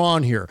to be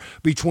drawn here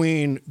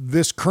between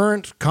this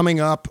current coming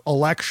up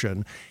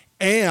election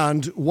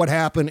and what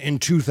happened in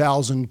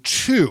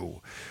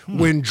 2002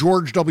 when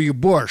George W.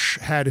 Bush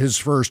had his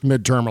first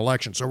midterm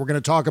election. So we're going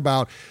to talk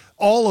about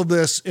all of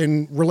this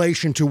in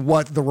relation to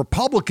what the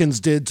Republicans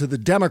did to the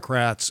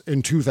Democrats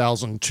in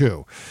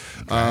 2002.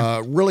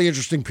 Okay. Really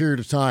interesting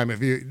period of time.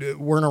 If you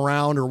weren't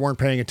around or weren't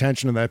paying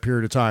attention to that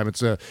period of time,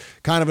 it's a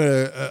kind of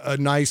a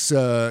nice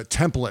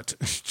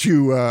template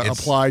to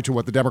apply to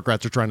what the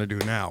Democrats are trying to do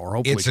now, or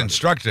hopefully it's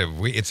instructive.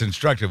 It's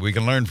instructive. We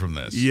can learn from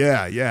this.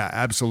 Yeah,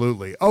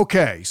 absolutely.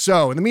 Okay,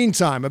 so in the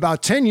meantime,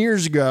 about 10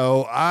 years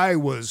ago, I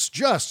was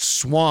just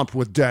swamped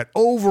with debt,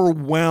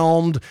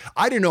 overwhelmed.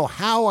 I didn't know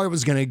how I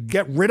was going to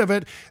get rid of it.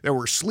 There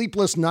were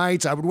sleepless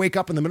nights. I would wake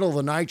up in the middle of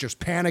the night just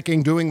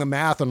panicking, doing the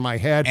math in my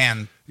head.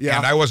 And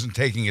I wasn't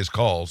taking his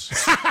calls.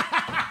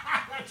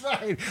 That's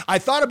right. I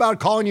thought about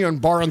calling you and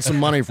borrowing some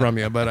money from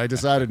you, but I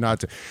decided not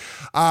to.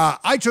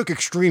 I took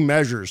extreme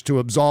measures to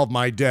absolve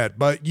my debt,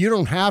 but you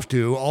don't have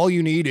to. All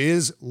you need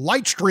is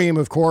Lightstream,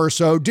 of course.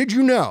 So did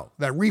you know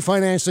that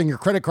refinancing your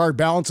credit card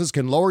balances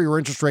can lower your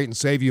interest rate and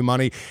save you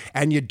money?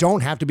 And you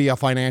don't have to be a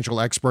financial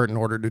expert in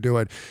order to do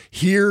it.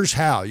 Here's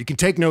how. You can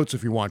take notes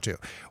if you want to.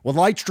 With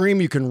Lightstream,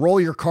 you can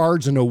roll your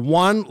cards into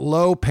one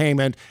low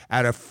payment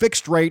at a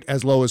fixed rate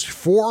as low as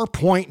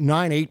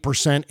 4.98%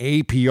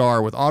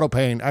 APR with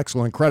autopay and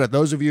excellent credit.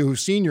 Those of you who've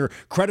seen your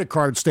credit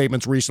card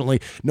statements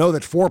recently know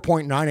that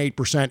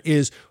 4.98%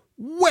 is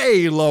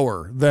way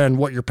lower than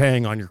what you're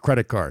paying on your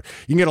credit card.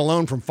 You can get a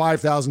loan from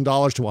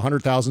 $5,000 to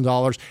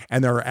 $100,000,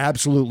 and there are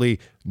absolutely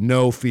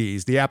no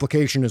fees. The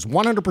application is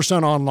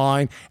 100%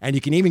 online, and you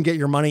can even get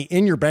your money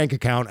in your bank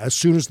account as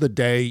soon as the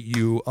day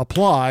you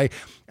apply.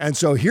 And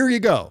so here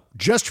you go,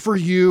 just for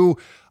you.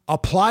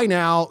 Apply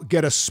now,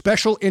 get a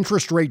special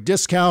interest rate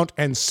discount,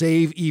 and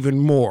save even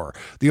more.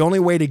 The only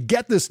way to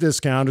get this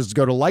discount is to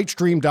go to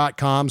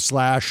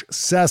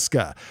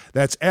lightstream.com/Cesca.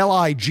 That's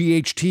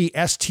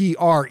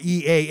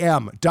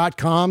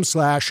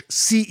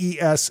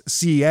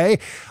lightstream.com/CESCA.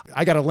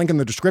 I got a link in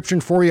the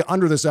description for you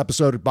under this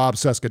episode at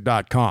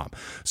bobcesca.com.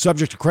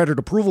 Subject to credit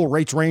approval,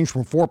 rates range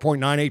from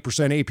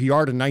 4.98%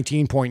 APR to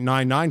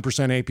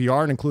 19.99%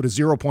 APR and include a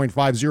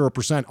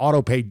 0.50%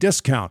 auto pay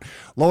discount.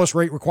 Lowest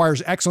rate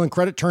requires excellent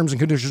credit. Terms and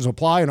conditions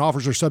apply, and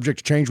offers are subject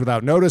to change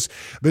without notice.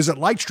 Visit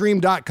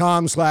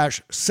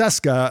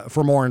lightstream.com/Cesca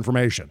for more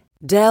information.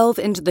 Delve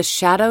into the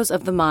shadows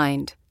of the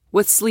mind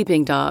with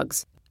Sleeping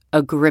Dogs,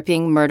 a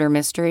gripping murder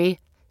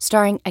mystery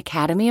starring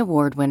Academy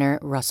Award winner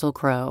Russell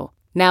Crowe.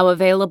 Now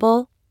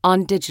available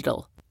on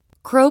digital.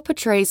 Crowe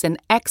portrays an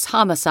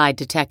ex-homicide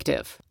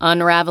detective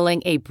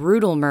unraveling a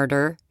brutal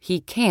murder he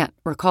can't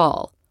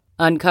recall.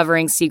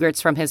 Uncovering secrets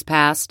from his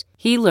past,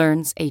 he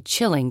learns a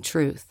chilling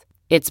truth.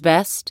 It's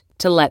best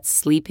to let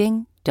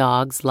sleeping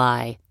dogs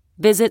lie.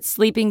 Visit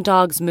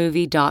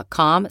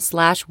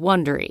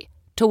sleepingdogsmovie.com/Wondery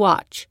to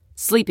watch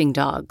Sleeping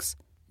Dogs,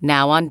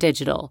 now on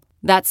digital.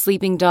 That's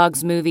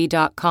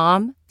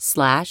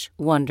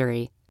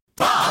sleepingdogsmovie.com/Wondery.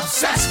 Bob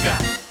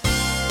Cesca.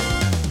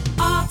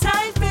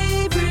 All-time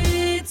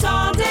favorites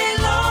all day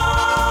long.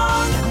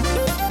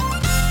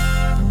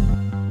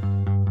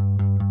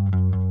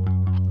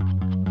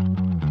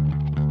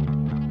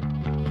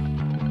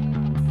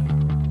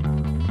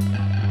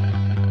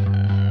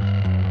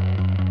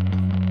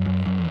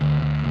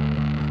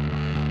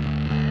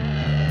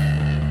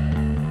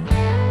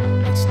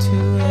 It's 2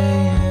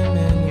 a.m.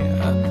 and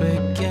you're up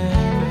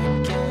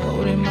again.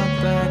 Holding my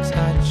bags,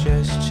 I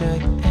just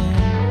checked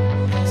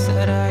in.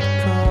 Said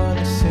I'd call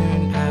as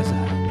soon as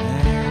I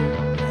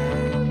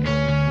land.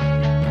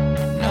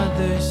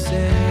 Another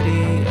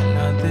city,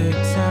 another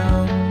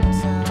town.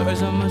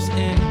 Tours almost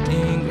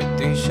ending with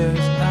 3 shows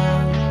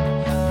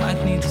out.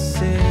 Might need to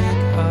sit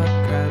up,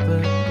 grab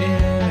a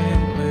beer,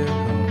 and we're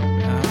home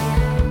now.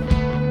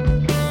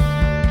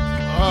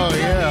 Oh,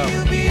 yeah.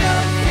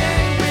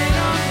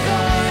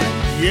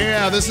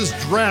 Yeah, this is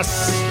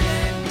Dress.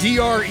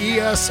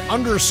 DRES_.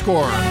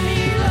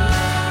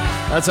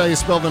 That's how you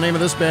spell the name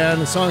of this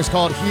band. The song is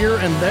called Here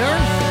and There.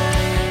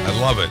 I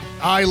love it.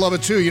 I love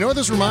it too. You know what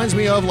this reminds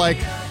me of? Like,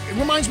 it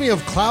reminds me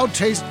of Cloud's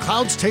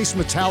Taste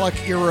Metallic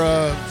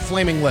era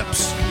Flaming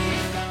Lips.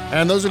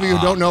 And those of you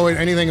who don't know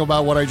anything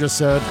about what I just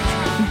said,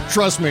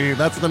 trust me,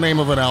 that's the name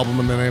of an album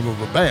and the name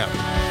of a band.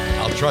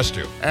 I'll trust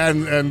you.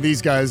 And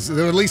these guys,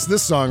 at least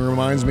this song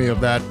reminds me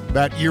of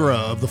that era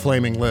of the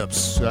Flaming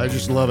Lips. I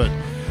just love it.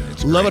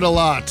 Love it a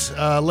lot.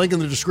 Link in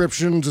the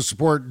description to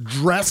support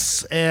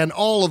Dress and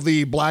all of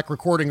the black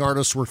recording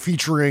artists we're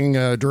featuring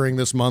during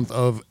this month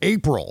of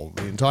April,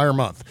 the entire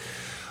month.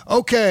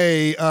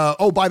 Okay.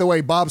 By the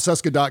way,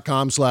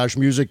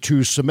 bobcesca.com/music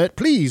to submit.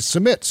 Please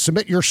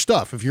submit your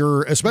stuff.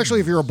 Especially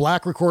if you're a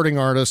black recording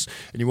artist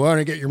and you want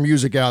to get your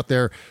music out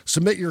there,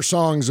 submit your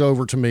songs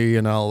over to me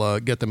and I'll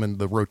get them in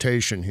the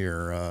rotation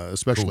here,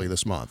 especially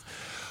this month.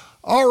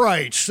 All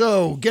right,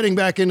 so getting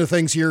back into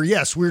things here.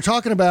 Yes, we were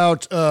talking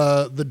about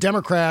the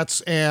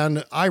Democrats,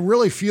 and I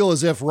really feel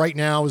as if right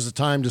now is the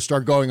time to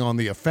start going on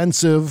the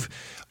offensive.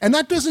 And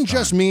that doesn't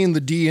just mean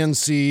the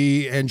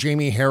DNC and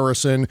Jamie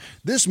Harrison.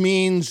 This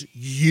means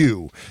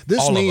you.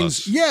 This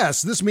means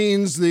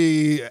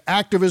the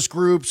activist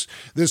groups.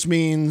 This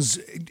means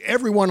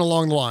everyone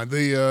along the line.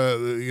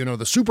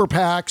 The super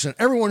PACs and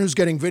everyone who's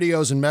getting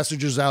videos and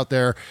messages out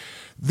there.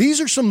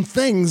 These are some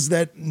things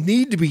that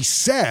need to be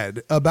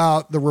said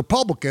about the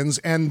Republicans,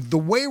 and the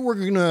way we're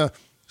going to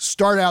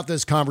start out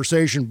this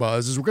conversation,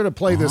 Buzz, is we're going to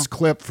play this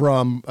clip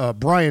from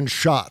Brian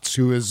Schatz,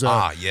 who is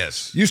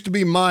used to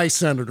be my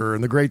senator in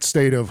the great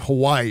state of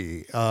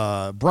Hawaii.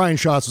 Brian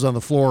Schatz was on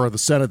the floor of the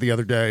Senate the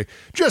other day,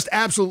 just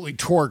absolutely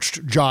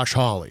torched Josh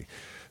Hawley.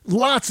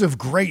 Lots of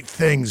great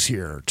things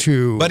here,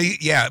 too.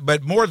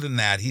 But more than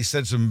that, he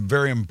said some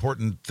very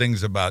important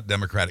things about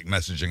Democratic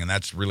messaging, and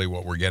that's really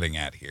what we're getting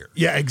at here.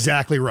 Yeah,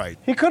 exactly right.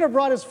 He could have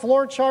brought his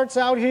floor charts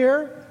out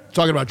here.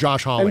 Talking about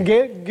Josh Hawley.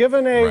 And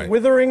given a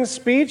withering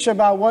speech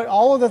about what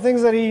all of the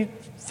things that he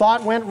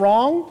thought went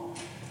wrong.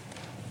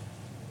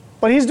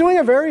 But he's doing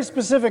a very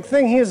specific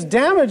thing. He is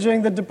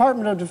damaging the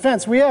Department of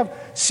Defense. We have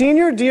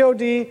senior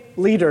DOD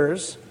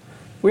leaders.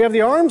 We have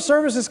the Armed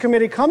Services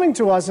Committee coming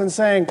to us and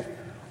saying,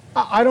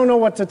 I don't know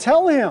what to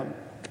tell him.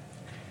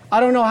 I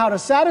don't know how to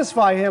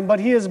satisfy him, but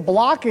he is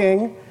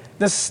blocking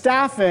the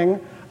staffing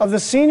of the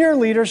senior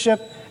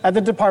leadership at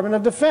the Department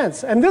of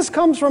Defense. And this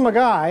comes from a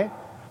guy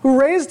who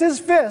raised his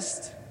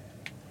fist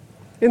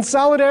in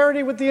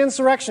solidarity with the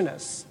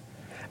insurrectionists.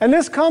 And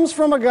this comes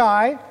from a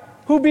guy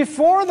who,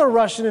 before the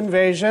Russian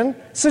invasion,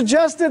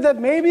 suggested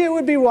that maybe it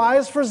would be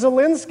wise for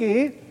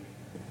Zelensky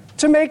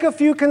to make a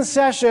few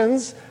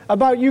concessions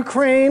about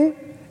Ukraine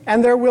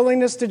and their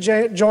willingness to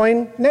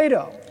join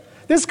NATO.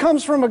 This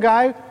comes from a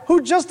guy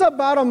who just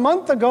about a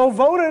month ago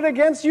voted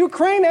against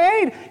Ukraine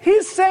aid.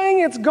 He's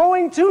saying it's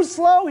going too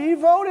slow. He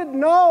voted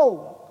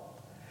no.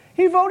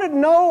 He voted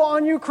no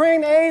on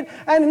Ukraine aid,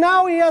 and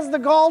now he has the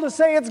gall to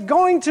say it's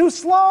going too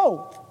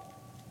slow.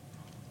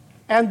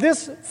 And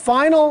this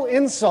final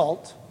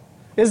insult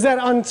is that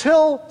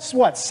until,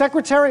 what,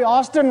 Secretary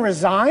Austin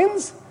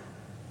resigns?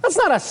 That's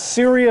not a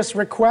serious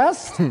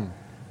request.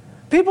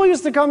 People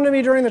used to come to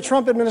me during the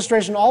Trump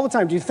administration all the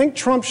time. Do you think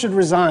Trump should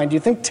resign? Do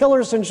you think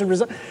Tillerson should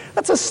resign?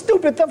 That's a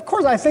stupid, of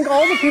course, I think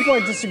all the people I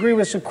disagree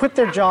with should quit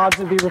their jobs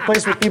and be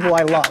replaced with people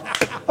I love.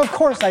 Of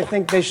course, I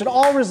think they should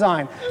all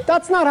resign.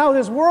 That's not how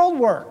this world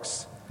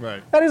works.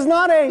 Right. That is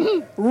not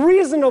a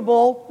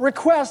reasonable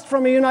request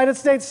from a United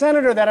States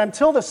senator that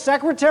until the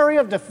Secretary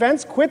of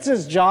Defense quits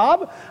his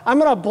job, I'm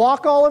going to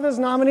block all of his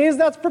nominees.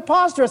 That's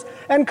preposterous.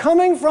 And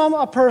coming from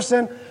a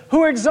person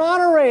who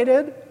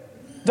exonerated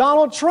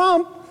Donald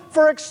Trump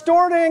for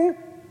extorting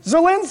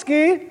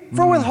Zelensky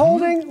for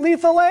withholding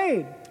lethal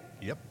aid.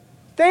 Yep.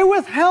 They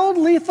withheld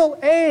lethal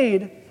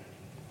aid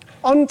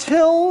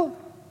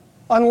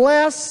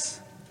unless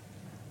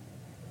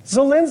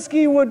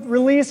Zelensky would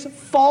release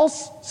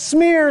false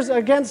smears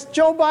against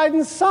Joe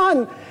Biden's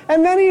son.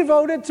 And then he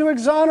voted to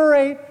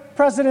exonerate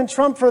President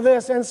Trump for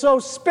this. And so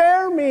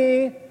spare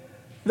me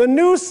the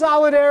new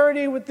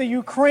solidarity with the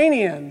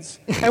Ukrainians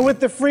and with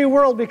the free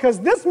world,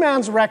 because this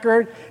man's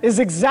record is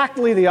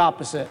exactly the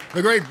opposite.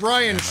 The great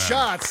Brian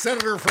Schatz,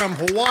 senator from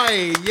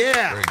Hawaii.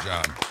 Yeah. Great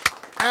job.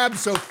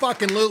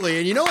 Abso-fucking-lutely.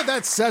 And you know what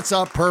that sets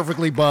up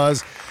perfectly,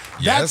 Buzz?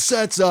 That Yes.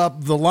 sets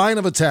up the line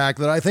of attack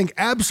that I think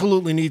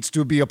absolutely needs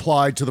to be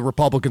applied to the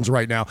Republicans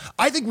right now.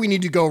 I think we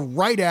need to go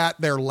right at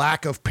their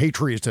lack of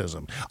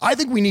patriotism. I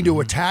think we need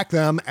to attack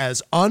them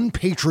as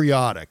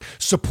unpatriotic,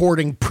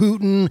 supporting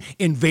Putin,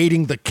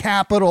 invading the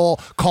Capitol,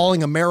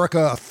 calling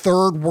America a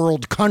third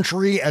world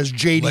country, as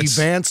J.D.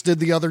 Vance did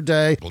the other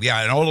day. Well,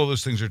 yeah, and all of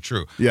those things are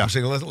true. Yeah. I'm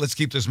saying let's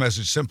keep this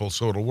message simple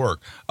so it'll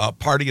work.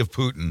 Party of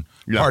Putin,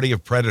 party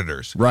of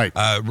predators. Right.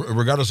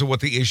 Regardless of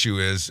what the issue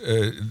is,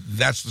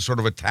 that's the sort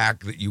of attack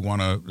that you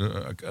want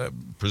to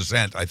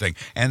present, I think.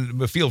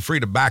 And feel free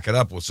to back it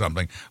up with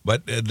something,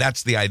 but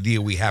that's the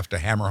idea we have to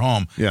hammer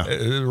home. Yeah.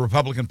 The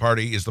Republican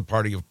Party is the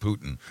party of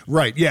Putin.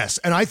 Right, yes.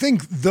 And I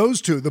think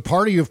those two, the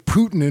party of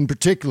Putin in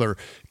particular,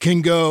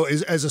 can go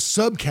as a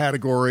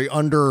subcategory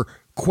under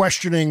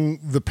questioning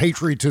the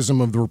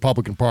patriotism of the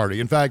Republican Party.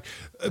 In fact,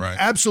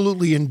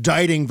 absolutely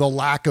indicting the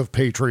lack of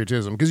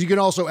patriotism. Because you can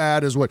also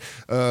add, as what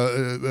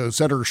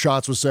Senator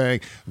Schatz was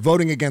saying,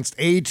 voting against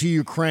aid to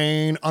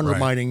Ukraine,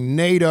 undermining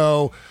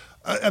NATO.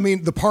 I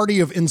mean, the party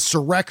of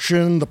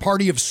insurrection, the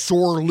party of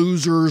sore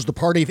losers, the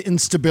party of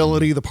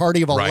instability, the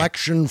party of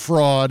election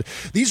fraud.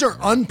 These are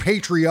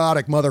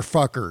unpatriotic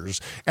motherfuckers,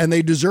 and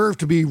they deserve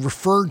to be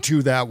referred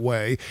to that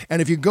way.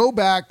 And if you go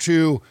back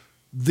to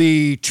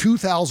the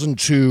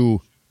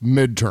 2002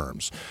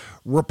 midterms,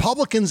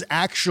 Republicans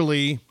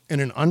actually, in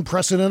an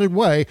unprecedented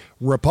way,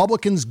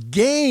 Republicans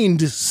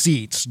gained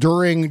seats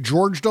during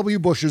George W.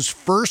 Bush's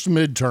first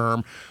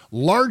midterm,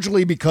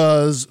 largely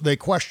because they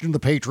questioned the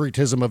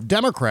patriotism of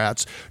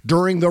Democrats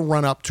during the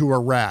run-up to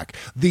Iraq.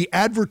 The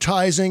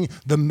advertising,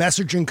 the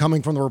messaging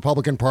coming from the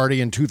Republican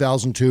Party in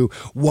 2002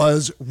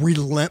 was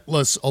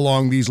relentless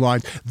along these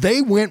lines.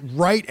 They went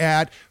right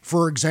at,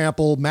 for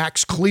example,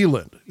 Max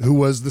Cleland, who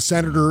was the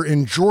senator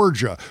in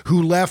Georgia,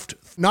 who left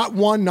not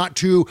one, not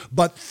two,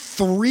 but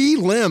 3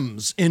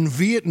 limbs in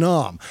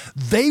Vietnam.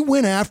 They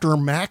went after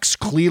Max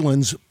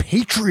Cleland's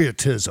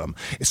patriotism,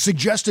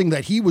 suggesting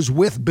that he was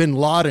with bin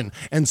Laden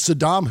and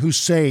Saddam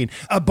Hussein,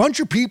 a bunch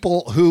of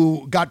people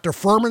who got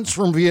deferments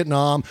from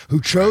Vietnam, who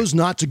chose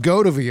not to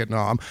go to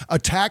Vietnam,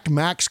 attacked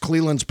Max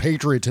Cleland's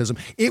patriotism.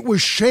 It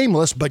was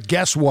shameless, but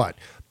guess what?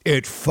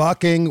 It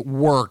fucking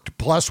worked.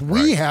 Plus,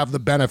 we have the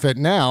benefit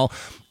now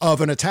of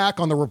an attack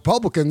on the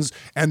Republicans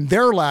and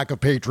their lack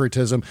of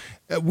patriotism.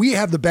 We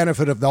have the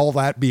benefit of all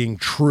that being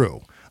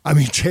true. I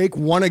mean, take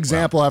one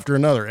example after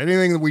another.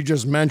 Anything that we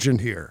just mentioned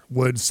here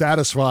would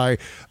satisfy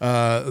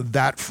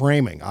that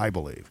framing, I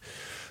believe.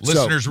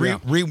 Listeners,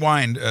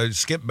 rewind,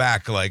 skip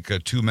back like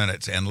 2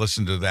 minutes and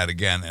listen to that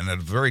again. And at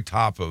the very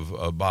top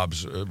of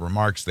Bob's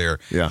remarks there,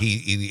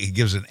 he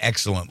gives an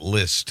excellent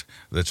list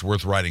that's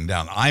worth writing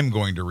down. I'm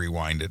going to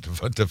rewind it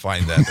to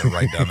find that and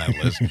write down that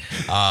list.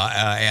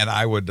 And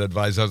I would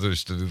advise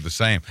others to do the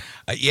same.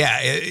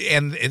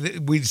 And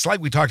it's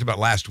like we talked about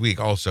last week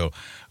also.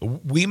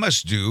 We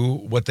must do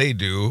what they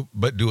do,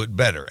 but do it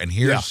better. And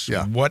here's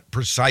what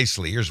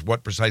precisely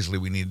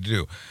we need to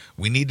do.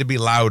 We need to be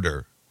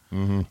louder.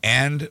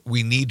 And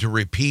we need to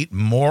repeat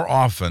more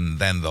often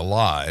than the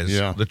lies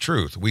the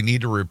truth. We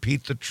need to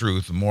repeat the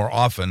truth more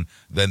often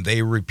than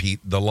they repeat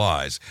the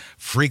lies.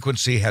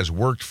 Frequency has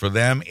worked for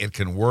them. It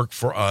can work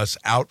for us.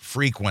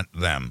 Out-frequent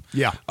them.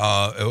 Yeah.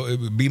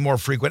 Be more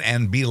frequent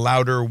and be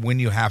louder when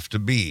you have to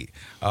be.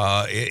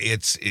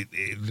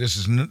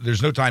 There's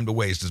no time to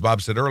waste. As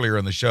Bob said earlier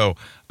in the show,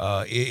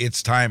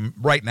 it's time.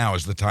 Right now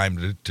is the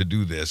time to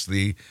do this.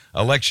 The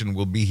election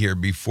will be here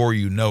before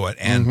you know it,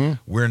 and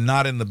we're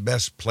not in the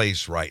best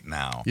place right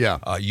now. Yeah.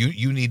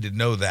 You need to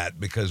know that,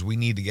 because we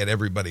need to get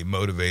everybody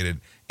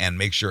motivated and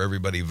make sure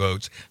everybody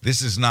votes.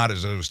 This is not,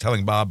 as I was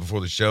telling Bob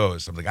before the show,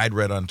 something I'd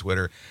read on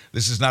Twitter,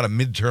 this is not a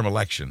midterm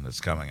election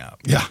that's coming up.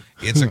 Yeah.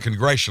 It's a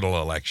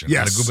congressional election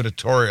and a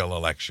gubernatorial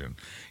election.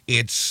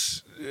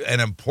 It's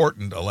an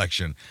important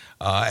election.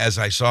 As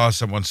I saw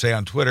someone say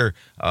on Twitter,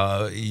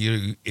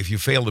 if you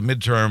fail the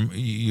midterm,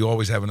 you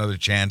always have another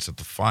chance at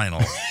the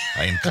final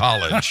in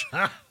college.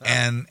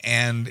 And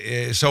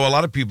so a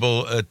lot of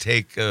people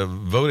take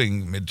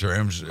voting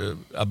midterms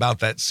about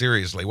that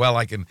seriously. Well,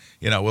 I can,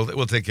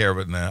 we'll take care of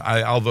it.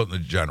 I'll vote in the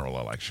general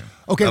election.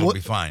 Okay, that'll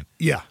be fine.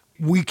 Yeah,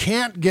 we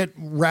can't get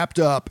wrapped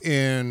up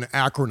in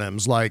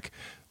acronyms like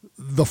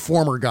the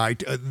former guy,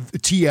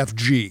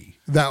 TFG.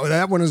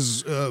 That one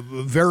is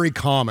very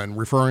common,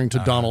 referring to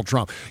Donald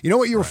Trump. You know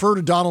what you refer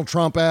to Donald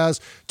Trump as?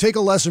 Take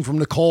a lesson from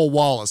Nicole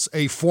Wallace,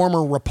 a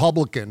former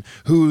Republican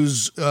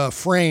whose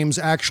frames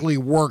actually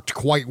worked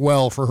quite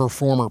well for her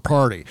former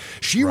party.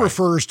 She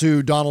refers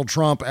to Donald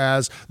Trump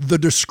as the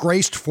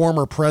disgraced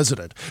former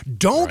president.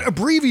 Don't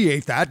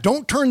abbreviate that.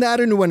 Don't turn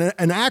that into an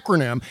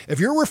acronym. If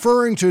you're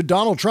referring to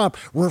Donald Trump,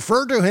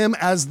 refer to him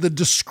as the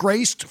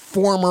disgraced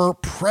former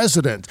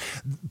president,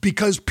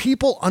 because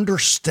people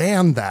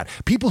understand that.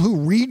 People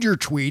who read your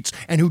tweets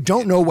and who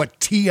don't know what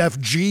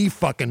TFG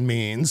fucking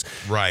means.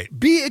 Right.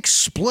 Be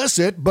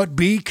explicit, but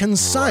be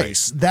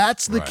concise. Right.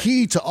 That's the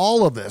key to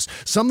all of this.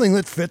 Something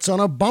that fits on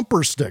a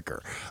bumper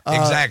sticker.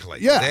 Exactly.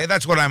 Yeah.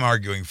 That's what I'm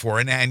arguing for.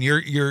 And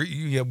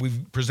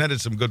we've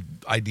presented some good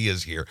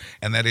ideas here,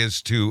 and that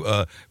is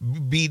to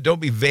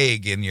don't be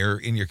vague in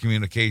your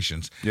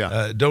communications.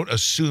 Yeah. Don't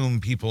assume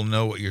people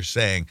know what you're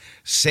saying.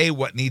 Say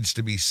what needs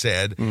to be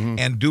said,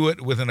 and do it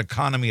with an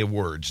economy of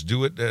words.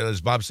 Do it, as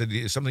Bob said,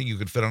 something you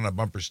could fit on a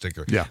bumper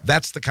sticker. Yeah.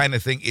 That's the kind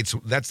of thing.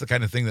 That's the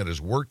kind of thing that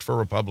has worked for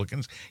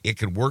Republicans. It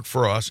can work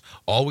for us.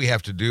 All we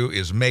have to do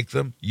is make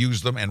them,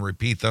 use them, and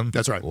repeat them.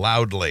 That's right.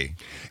 Loudly.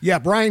 Yeah,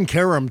 Brian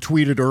Karam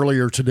tweeted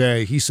earlier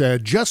today. He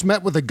said, just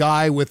met with a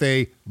guy with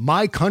a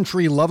 "My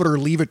Country, Love It or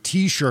Leave It"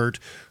 t-shirt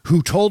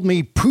who told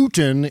me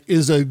Putin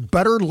is a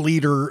better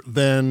leader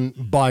than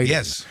Biden.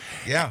 Yes.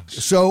 Yeah.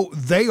 So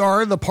they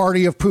are the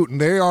party of Putin.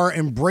 They are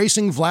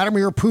embracing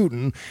Vladimir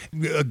Putin,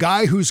 a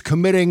guy who's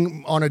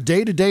committing on a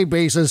day-to-day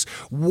basis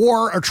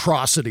war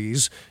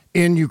atrocities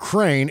in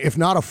Ukraine, if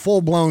not a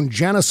full-blown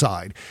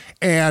genocide.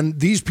 And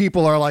these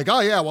people are like, oh,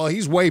 yeah, well,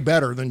 he's way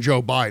better than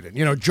Joe Biden.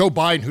 Joe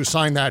Biden, who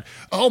signed that,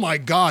 oh, my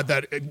God,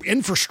 that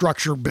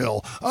infrastructure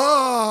bill.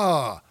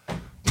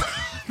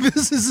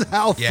 This is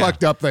how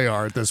fucked up they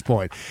are at this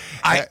point.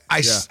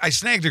 I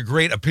snagged a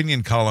great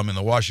opinion column in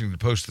the Washington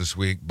Post this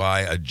week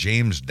by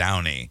James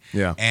Downey.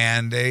 Yeah.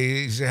 And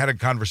he had a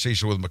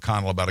conversation with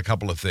McConnell about a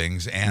couple of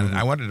things. And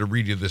I wanted to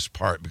read you this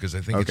part because I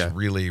think it's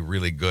really,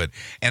 really good.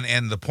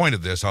 And the point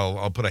of this,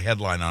 I'll put a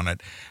headline on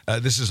it.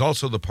 This is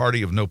also the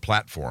party of no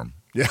platform.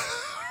 Yeah.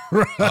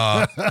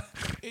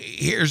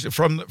 Here's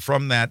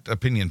from that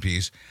opinion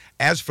piece.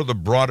 As for the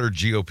broader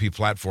GOP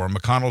platform,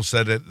 McConnell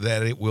said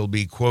that it will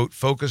be, quote,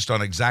 focused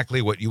on exactly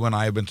what you and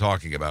I have been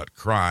talking about: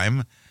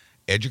 crime,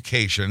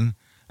 education,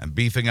 and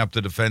beefing up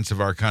the defense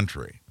of our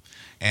country.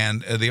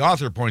 And the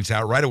author points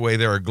out right away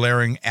there are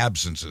glaring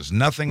absences.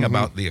 Nothing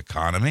about the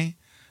economy,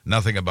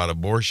 nothing about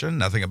abortion,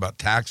 nothing about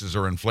taxes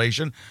or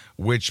inflation,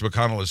 which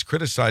McConnell has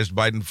criticized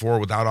Biden for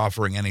without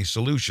offering any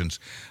solutions.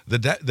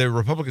 The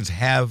Republicans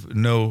have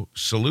no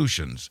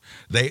solutions.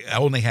 They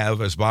only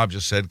have, as Bob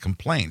just said,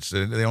 complaints.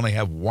 They only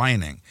have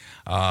whining.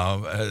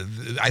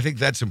 I think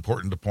that's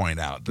important to point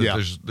out.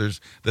 That there's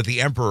that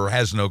the emperor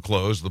has no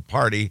clothes, the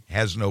party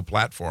has no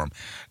platform.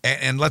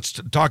 And let's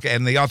talk.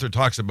 And the author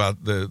talks about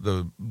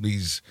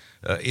these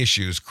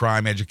issues: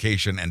 crime,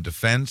 education, and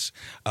defense.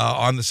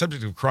 On the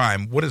subject of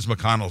crime, what is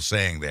McConnell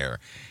saying there?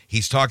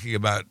 He's talking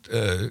about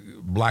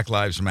Black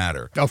Lives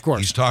Matter. Of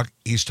course.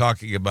 He's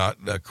talking about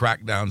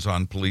crackdowns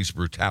on police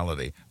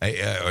brutality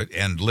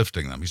and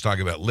lifting them. He's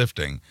talking about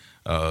lifting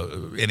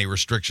any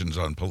restrictions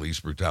on police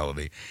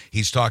brutality.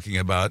 He's talking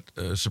about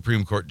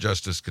Supreme Court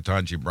Justice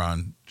Ketanji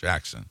Brown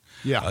Jackson.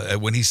 Yeah.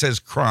 When he says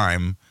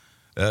crime,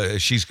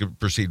 she's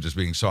perceived as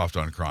being soft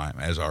on crime,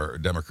 as are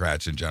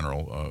Democrats in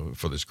general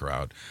for this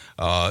crowd.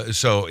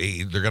 So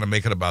they're going to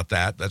make it about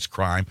that. That's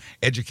crime.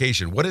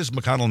 Education. What does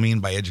McConnell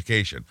mean by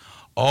education?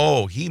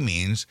 Oh, he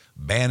means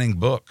banning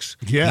books.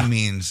 Yeah.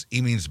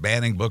 He means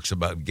banning books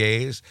about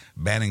gays,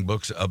 banning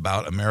books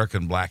about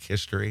American Black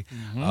history.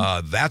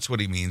 That's what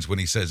he means when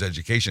he says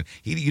education.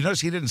 You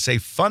notice he didn't say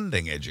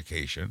funding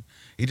education.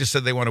 He just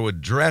said they want to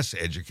address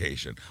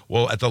education.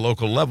 Well, at the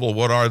local level,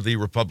 what are the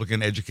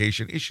Republican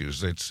education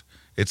issues? It's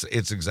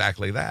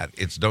exactly that.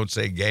 It's don't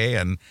say gay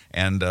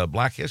and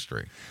Black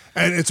history.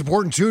 And it's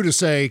important, too, to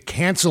say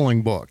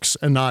canceling books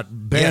and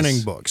not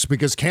banning books,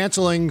 because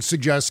canceling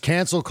suggests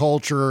cancel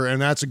culture, and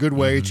that's a good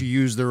way to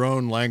use their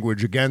own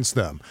language against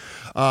them.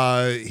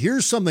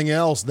 Here's something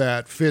else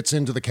that fits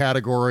into the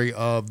category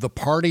of the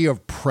party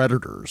of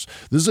predators.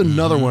 This is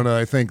another one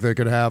I think that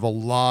could have a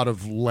lot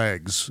of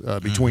legs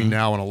between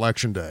now and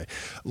Election Day.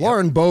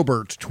 Lauren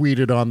Boebert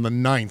tweeted on the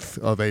 9th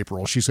of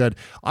April. She said,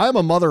 "I am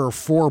a mother of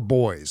 4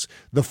 boys.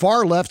 The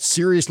far left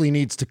seriously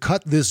needs to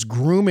cut this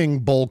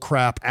grooming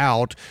bullcrap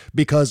out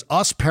because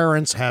us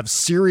parents have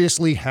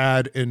seriously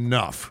had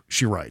enough,"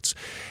 she writes.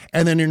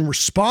 And then in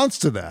response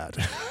to that,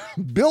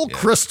 Bill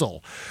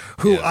Kristol,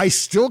 who I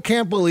still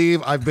can't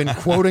believe I've been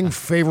quoting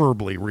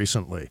favorably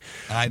recently.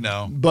 I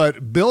know.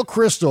 But Bill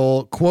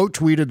Kristol quote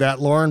tweeted that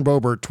Lauren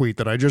Boebert tweet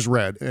that I just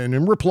read, and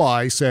in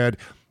reply said,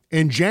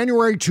 "In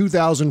January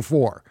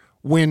 2004,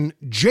 when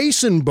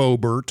Jason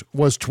Boebert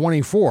was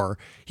 24,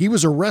 he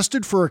was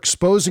arrested for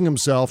exposing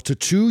himself to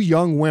 2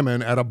 young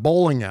women at a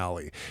bowling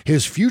alley.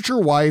 His future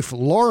wife,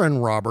 Lauren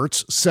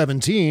Roberts,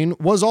 17,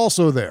 was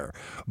also there.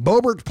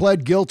 Boebert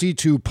pled guilty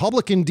to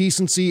public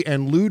indecency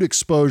and lewd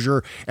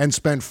exposure and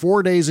spent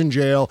 4 days in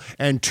jail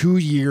and 2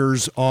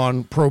 years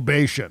on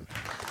probation."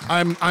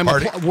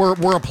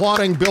 We're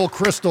applauding Bill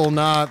Kristol,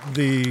 not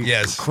the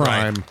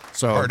crime. Right.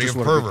 So party just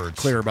of want to be perverts.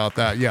 clear about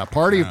that. Yeah,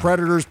 party of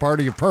predators,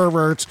 party of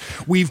perverts.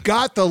 We've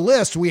got the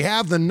list. We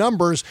have the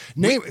numbers.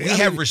 We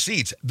have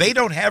receipts. They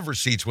don't have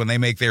receipts when they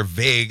make their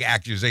vague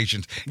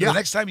accusations. The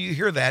next time you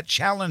hear that,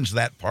 challenge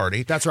that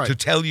party. That's right. To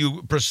tell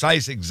you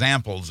precise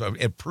examples of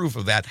proof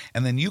of that,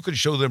 and then you can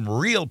show them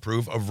real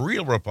proof of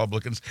real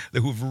Republicans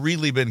who've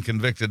really been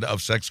convicted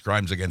of sex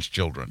crimes against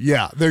children.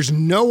 Yeah, there's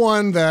no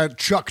one that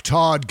Chuck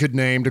Todd could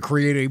name to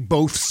create a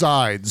both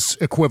sides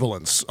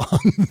equivalence on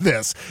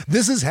this.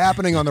 This is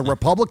happening on the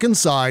Republican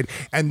side,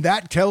 and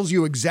that tells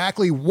you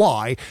exactly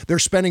why they're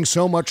spending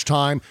so much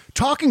time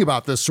talking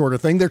about this sort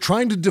of thing. They're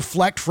trying to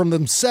deflect from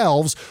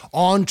themselves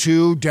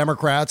onto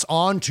Democrats,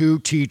 onto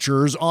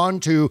teachers,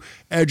 onto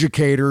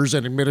educators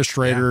and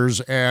administrators,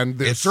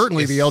 and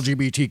certainly the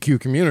LGBTQ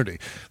community.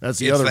 That's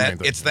the other main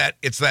thing.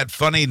 It's that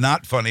funny,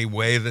 not funny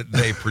way that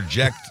they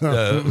project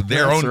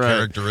their own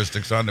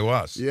characteristics onto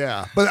us.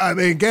 Yeah, but I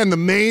mean, again, the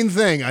main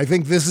thing, I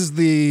think this is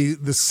the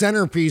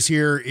centerpiece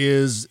here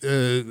is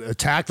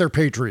attack their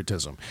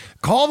patriotism.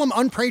 Call them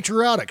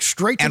unpatriotic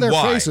straight to their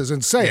faces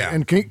and say it,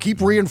 and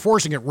keep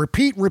reinforcing it.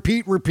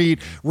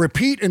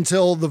 Repeat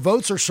until the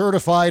votes are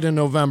certified in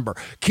November.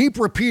 Keep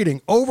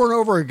repeating over and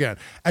over again.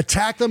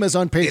 Attack them as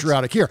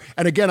unpatriotic. Here,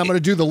 and again, I'm going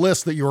to do the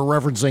list that you were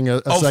referencing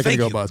a second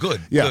ago, Buzz.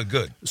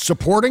 Good.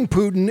 Supporting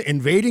Putin,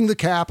 invading the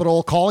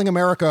Capitol, calling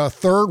America a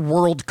third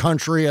world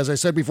country. As I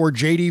said before,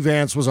 J.D.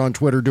 Vance was on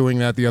Twitter doing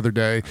that the other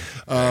day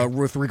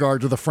with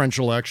regard to the French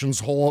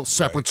elections, whole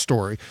separate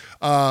story.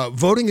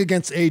 Voting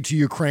against aid to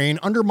Ukraine,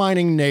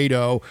 undermining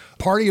NATO,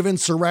 party of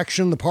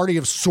insurrection, the party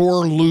of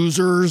sore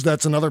losers,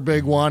 that's another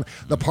big one,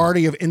 the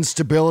party of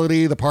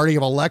instability, the party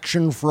of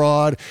election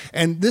fraud.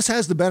 And this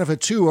has the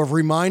benefit, too, of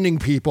reminding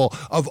people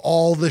of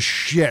all the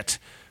shit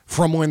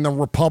from when the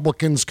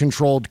Republicans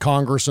controlled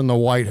Congress and the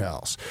White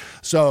House.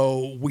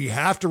 So we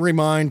have to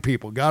remind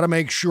people, got to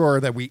make sure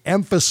that we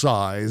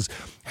emphasize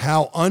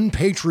how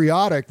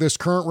unpatriotic this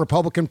current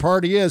Republican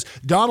Party is.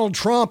 Donald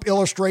Trump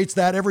illustrates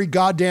that every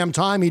goddamn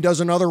time he does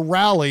another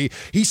rally.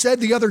 He said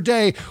the other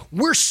day,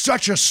 "We're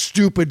such a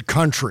stupid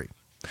country."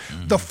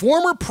 The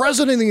former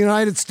president of the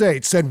United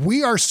States said,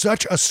 "We are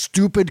such a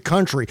stupid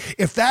country."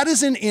 If that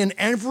isn't in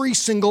every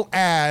single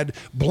ad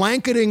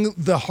blanketing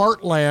the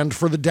heartland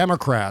for the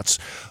Democrats,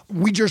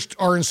 we just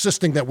are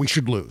insisting that we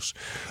should lose.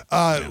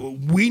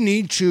 We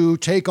need to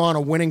take on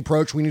a winning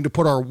approach. We need to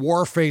put our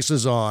war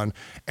faces on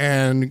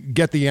and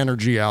get the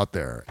energy out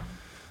there.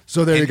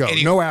 So there you go.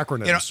 No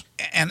acronyms.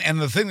 And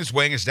the thing that's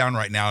weighing us down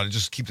right now, to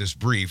just keep this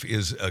brief,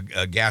 is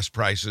gas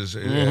prices,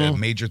 a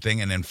major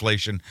thing, and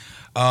inflation.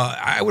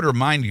 I would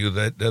remind you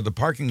that the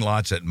parking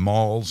lots at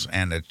malls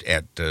and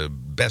at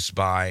Best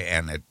Buy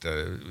and at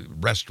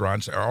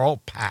restaurants are all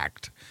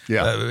packed.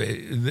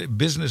 The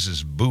business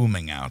is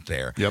booming out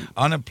there.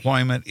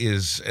 Unemployment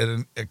is at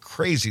a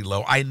crazy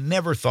low. I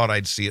never thought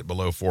I'd see it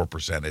below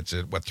 4%. It's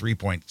at,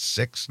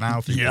 3.6 now,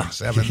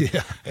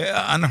 3.7?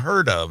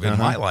 Unheard of in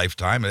my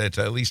lifetime,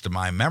 at least in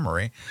my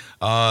memory.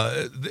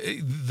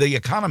 The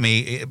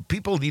economy,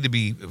 people need to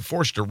be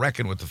forced to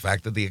reckon with the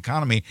fact that the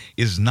economy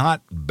is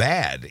not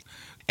bad.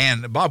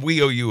 And Bob,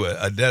 we owe you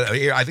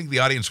I think the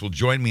audience will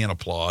join me in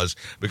applause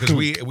because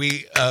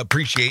we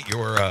appreciate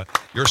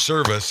your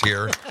service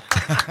here.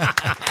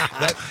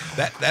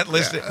 that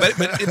list,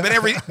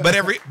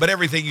 but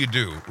everything you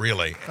do,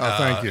 really. Oh,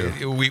 thank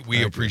you.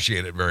 We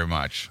appreciate it very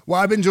much. Well,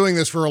 I've been doing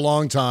this for a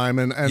long time,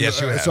 and yes,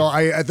 you have. So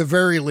at the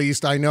very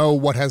least, I know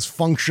what has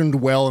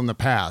functioned well in the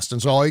past,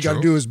 and so all you got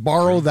to do is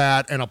borrow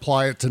that and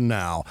apply it to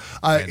now.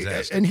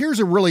 And here's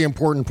a really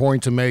important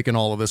point to make in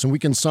all of this, and we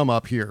can sum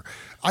up here.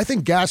 I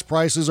think gas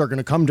prices are going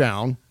to come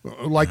down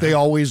like they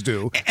always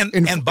do. And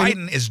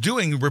Biden is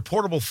doing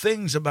reportable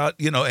things about,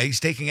 he's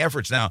taking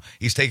efforts. Now,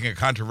 he's taking a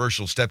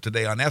controversial step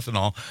today on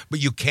ethanol, but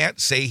you can't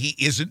say he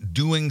isn't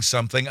doing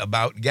something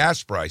about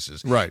gas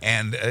prices. Right.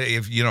 And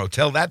if,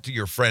 tell that to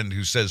your friend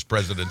who says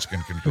presidents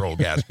can control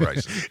gas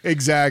prices.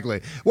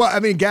 Exactly. Well, I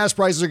mean, gas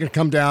prices are going to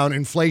come down.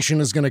 Inflation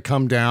is going to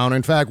come down.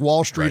 In fact,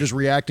 Wall Street is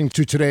reacting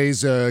to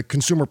today's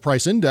consumer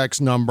price index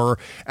number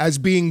as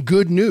being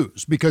good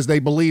news because they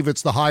believe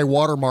it's the high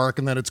water mark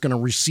and that it's going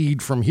to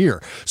recede from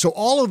here. So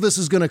all of this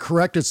is going to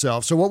correct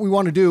itself. So what we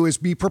want to do is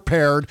be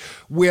prepared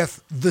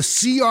with the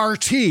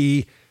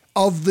CRT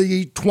of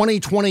the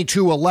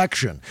 2022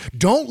 election.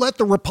 Don't let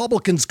the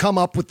Republicans come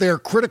up with their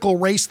critical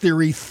race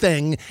theory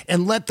thing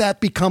and let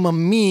that become a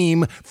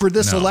meme for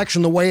this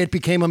election the way it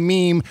became a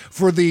meme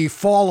for the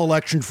fall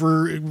election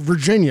for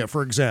Virginia,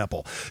 for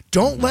example.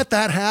 Don't let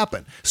that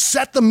happen.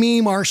 Set the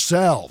meme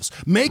ourselves.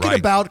 Make it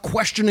about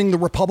questioning the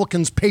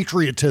Republicans'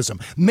 patriotism.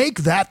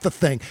 Make that the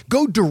thing.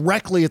 Go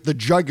directly at the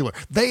jugular.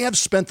 They have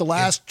spent the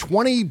last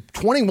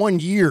 21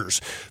 years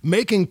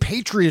making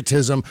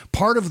patriotism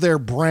part of their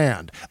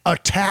brand.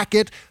 Attack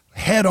it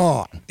head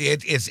on.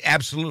 It's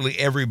absolutely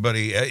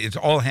everybody. It's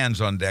all hands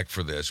on deck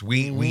for this.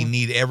 We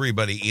need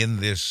everybody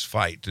in this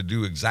fight to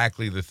do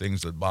exactly the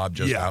things that Bob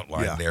just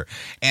outlined there.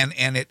 And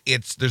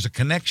there's a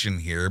connection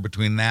here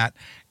between that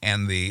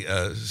and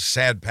the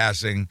sad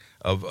passing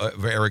of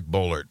Eric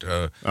Boehlert.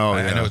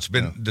 I know it's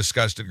been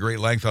discussed at great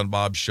length on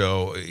Bob's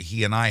show.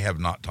 He and I have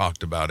not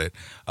talked about it.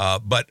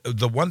 But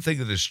the one thing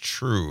that is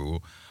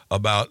true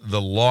about the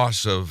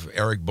loss of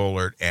Eric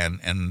Boehlert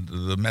and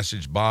the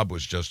message Bob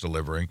was just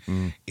delivering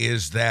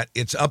is that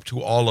it's up to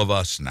all of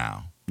us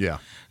now. Yeah.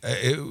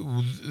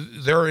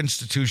 There are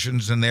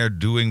institutions and they're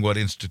doing what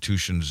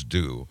institutions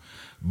do.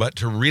 But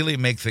to really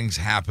make things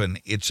happen,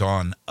 it's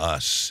on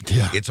us.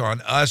 Yeah. It's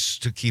on us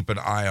to keep an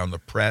eye on the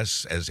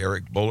press, as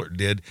Eric Boehlert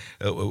did.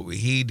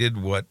 He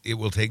did what it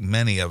will take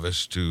many of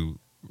us to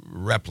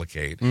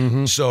replicate.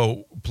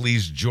 So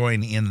please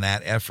join in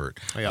that effort.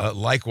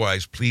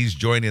 Likewise, please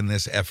join in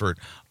this effort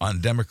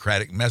on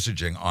democratic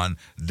messaging, on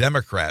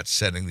Democrats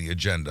setting the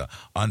agenda,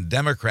 on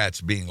Democrats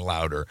being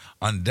louder,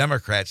 on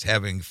Democrats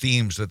having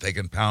themes that they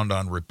can pound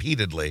on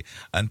repeatedly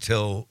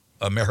until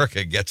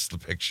America gets the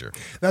picture.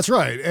 That's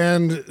right.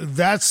 And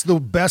that's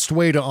the best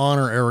way to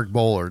honor Eric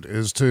Boehlert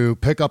is to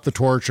pick up the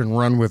torch and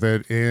run with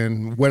it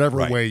in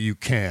whatever way you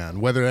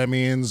can, whether that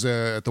means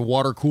at the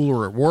water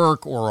cooler at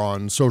work or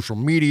on social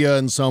media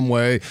in some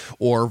way,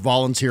 or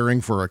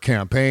volunteering for a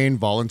campaign,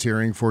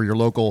 volunteering for your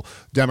local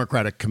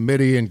Democratic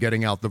committee and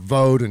getting out the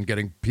vote and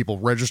getting people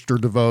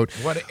registered to vote.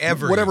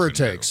 Whatever it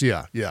takes.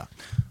 Yeah.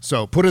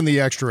 So put in the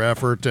extra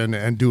effort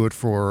and do it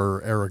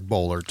for Eric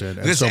Boehlert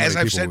and so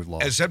many people we've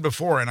lost. As said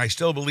before, and I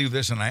still believe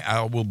this, and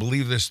I will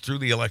believe this through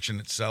the election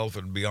itself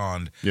and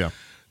beyond. Yeah.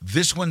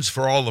 This one's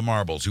for all the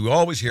marbles. We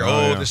always hear,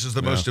 this is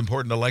the most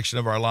important election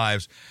of our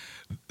lives.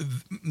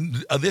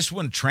 This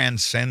one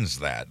transcends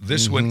that.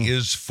 This one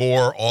is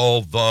for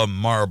all the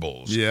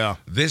marbles. Yeah.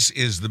 This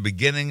is the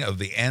beginning of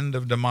the end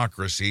of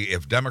democracy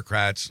if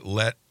Democrats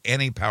let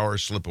any power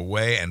slip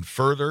away. And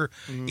further,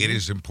 it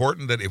is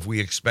important that if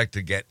we expect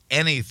to get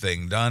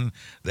anything done,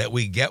 that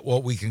we get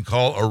what we can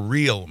call a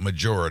real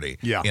majority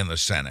in the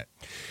Senate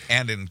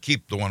and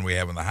keep the one we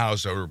have in the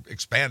House or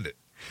expand it.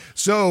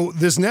 So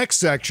this next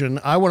section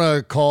I want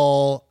to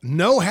call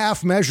No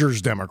Half Measures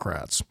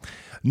Democrats.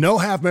 No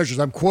half measures.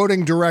 I'm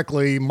quoting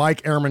directly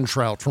Mike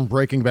Ehrmantraut from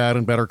Breaking Bad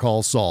and Better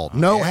Call Saul.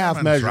 No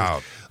half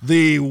measures.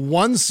 The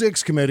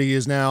 1-6 committee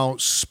is now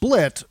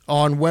split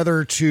on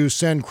whether to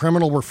send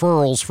criminal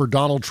referrals for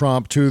Donald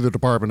Trump to the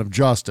Department of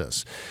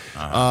Justice.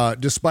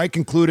 Despite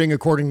concluding,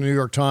 according to the New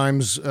York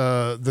Times,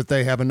 that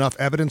they have enough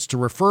evidence to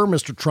refer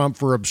Mr. Trump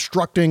for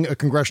obstructing a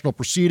congressional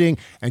proceeding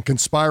and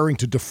conspiring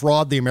to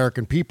defraud the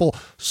American people,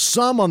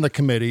 some on the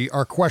committee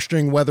are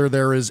questioning whether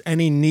there is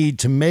any need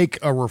to make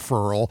a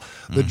referral.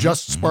 The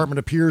Justice Department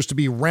appears to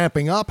be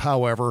ramping up,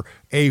 however,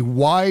 a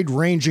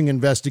wide-ranging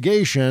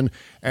investigation,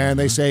 and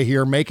they say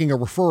here making a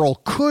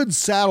referral could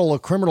saddle a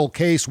criminal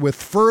case with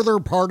further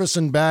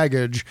partisan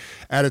baggage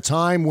at a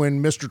time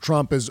when Mr.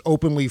 Trump is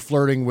openly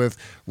flirting with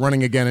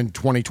running again in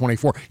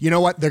 2024. You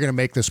know what? They're going to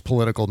make this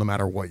political no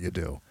matter what you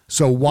do.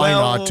 So why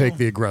not take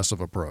the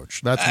aggressive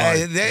approach? That's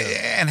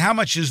and how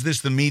much is this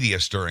the media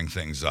stirring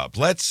things up?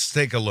 Let's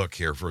take a look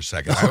here for a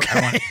second.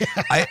 Okay.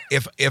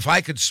 If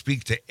I could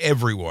speak to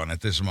everyone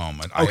at this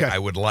moment, I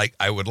would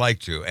like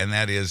to, and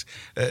that is,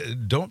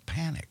 don't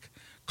panic.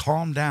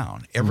 calm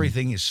down.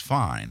 Everything is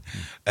fine.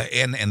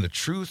 And the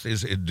truth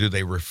is, do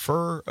they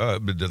refer?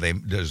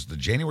 Does the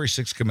January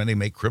 6th committee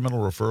make criminal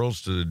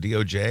referrals to the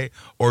DOJ,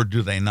 or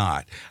do they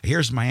not?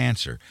 Here's my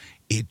answer: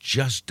 it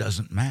just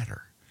doesn't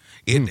matter.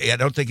 I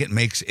don't think it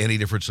makes any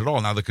difference at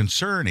all. Now, the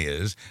concern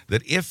is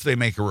that if they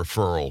make a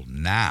referral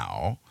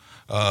now,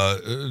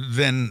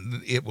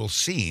 then it will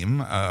seem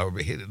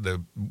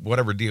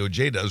whatever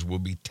DOJ does will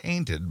be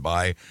tainted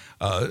by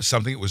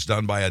something that was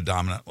done by a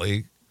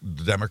dominantly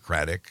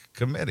Democratic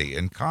committee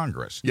in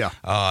Congress. Yeah.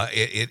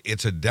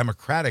 It's a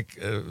Democratic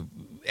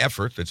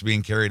effort that's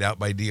being carried out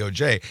by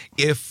DOJ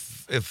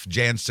if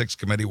Jan 6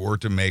 committee were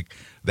to make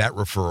that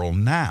referral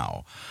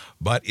now.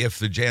 But if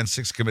the Jan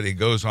 6 committee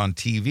goes on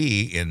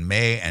TV in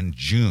May and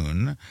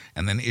June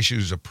and then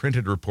issues a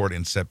printed report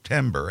in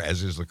September,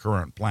 as is the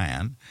current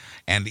plan,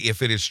 and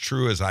if it is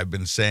true, as I've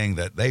been saying,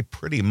 that they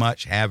pretty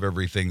much have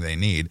everything they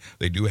need,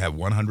 they do have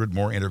 100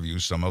 more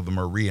interviews. Some of them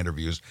are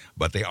re-interviews,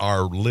 but they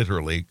are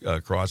literally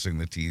crossing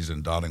the T's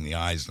and dotting the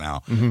I's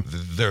now.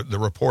 The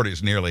report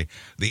is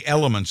the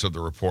elements of the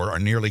report are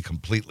nearly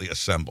completely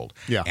assembled.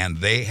 Yeah. And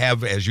they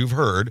have, as you've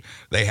heard,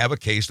 they have a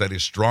case that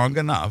is strong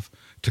enough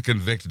to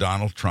convict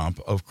Donald Trump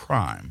of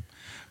crime.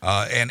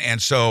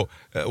 So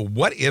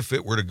what if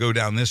it were to go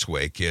down this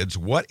way, kids?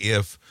 What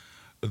if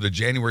the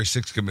January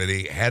 6th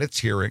committee had its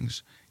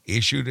hearings,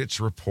 issued its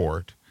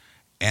report,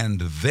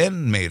 and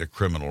then made a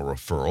criminal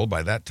referral?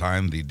 By that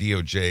time, the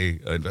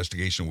DOJ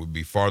investigation would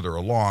be farther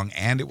along,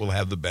 and it will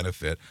have the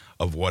benefit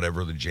of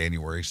whatever the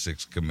January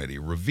 6th committee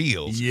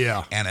reveals.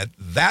 Yeah. And at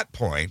that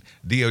point,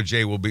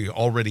 DOJ will be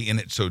already in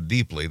it so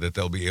deeply that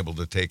they'll be able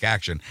to take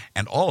action.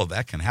 And all of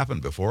that can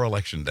happen before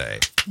Election Day.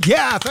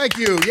 Yeah, thank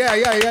you. Yeah.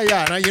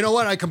 And you know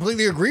what? I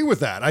completely agree with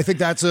that. I think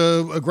that's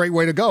a great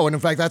way to go. And in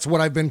fact, that's what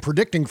I've been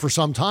predicting for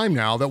some time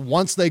now, that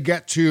once they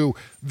get to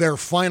their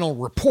final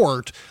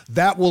report,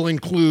 that will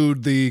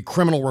include the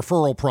criminal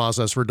referral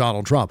process for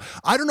Donald Trump.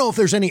 I don't know if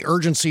there's any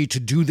urgency to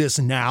do this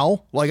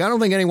now. Like, I don't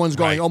think anyone's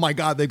going, oh my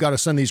God, they've got to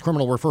send these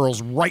criminal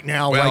referrals right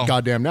now, right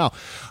goddamn now.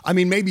 I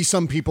mean, maybe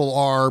some people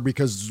are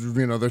because,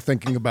 they're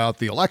thinking about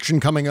the election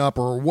coming up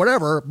or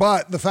whatever.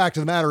 But the fact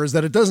of the matter is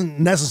that it doesn't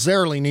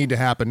necessarily need to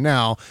happen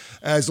now,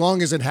 as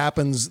long as it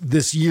happens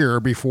this year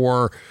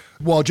before,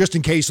 just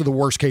in case of the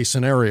worst case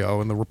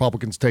scenario and the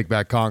Republicans take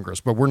back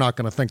Congress. But we're not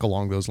going to think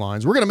along those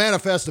lines. We're going to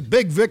manifest a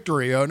big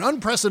victory, an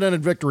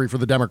unprecedented victory for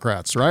the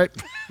Democrats, right?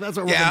 That's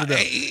what we're going to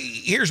do.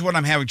 Here's what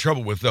I'm having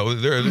trouble with, though.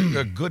 There are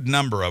a good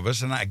number of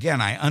us, and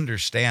again, I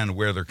understand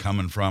where they're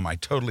coming from. I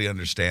totally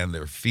understand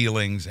their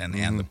feelings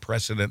and the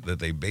precedent that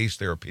they base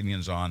their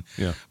opinions on.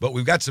 Yeah. But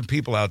we've got some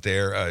people out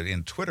there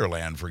in Twitter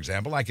land, for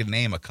example. I could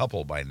name a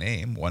couple by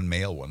name, one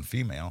male, one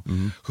female,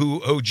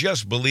 who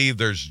just believe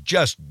there's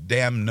just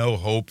damn no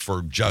hope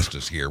for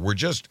justice here.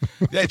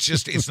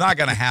 It's not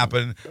going to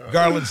happen.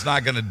 Garland's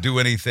not going to do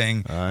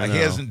anything. He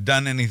hasn't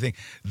done anything.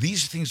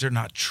 These things are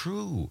not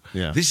true.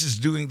 Yeah. This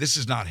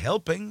is not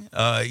helping.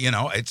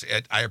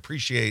 I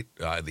appreciate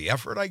the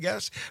effort, I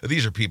guess.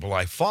 These are people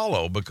I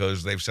follow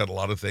because they've said a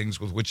lot of things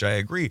with which I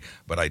agree,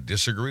 but I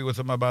disagree with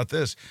them about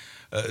this.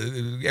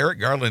 Merrick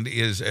Garland, and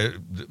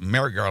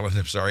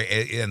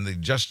the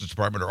Justice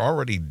Department are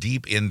already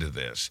deep into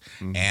this,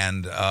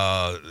 and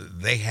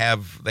they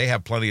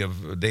have plenty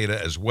of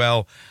data as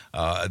well.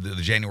 The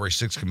January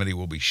 6th committee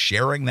will be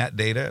sharing that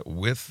data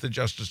with the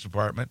Justice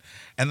Department,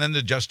 and then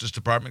the Justice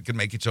Department can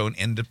make its own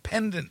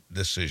independent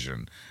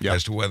decision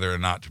as to whether or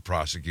not to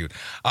prosecute.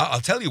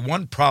 I'll tell you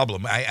one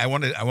problem. I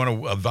want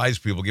to advise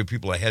people, give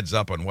people a heads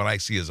up on what I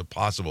see as a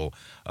possible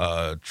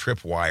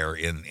tripwire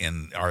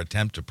in our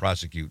attempt to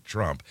prosecute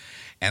Trump,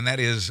 and that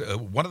is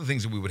one of the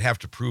things that we would have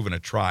to prove in a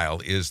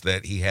trial is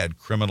that he had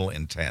criminal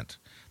intent,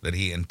 that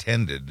he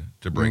intended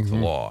to break the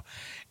law.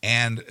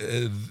 And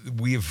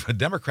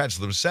Democrats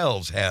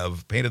themselves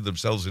have painted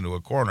themselves into a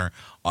corner,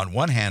 on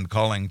one hand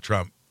calling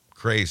Trump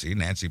crazy.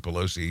 Nancy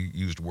Pelosi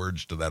used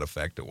words to that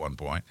effect at one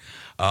point.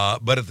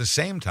 But at the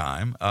same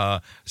time,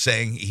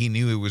 saying he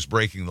knew he was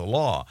breaking the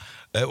law.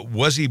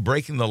 Was he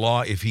breaking the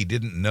law if he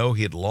didn't know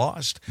he had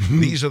lost?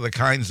 These are the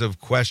kinds of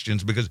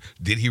questions, because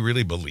did he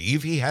really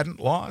believe he hadn't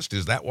lost?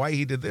 Is that why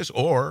he did this?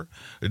 Or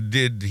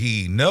did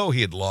he know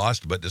he had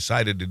lost but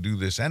decided to do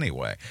this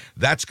anyway?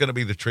 That's going to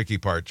be the tricky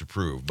part to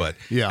prove. But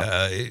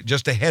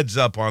just a heads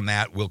up on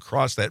that. We'll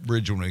cross that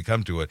bridge when we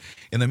come to it.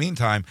 In the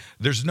meantime,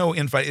 there's no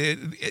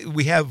infight.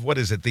 We have,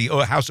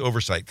 the House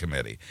Oversight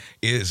Committee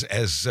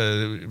has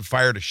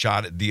fired a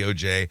shot at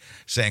DOJ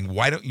saying,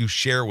 why don't you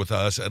share with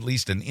us at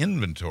least an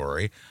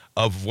inventory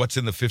of what's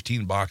in the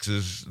 15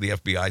 boxes the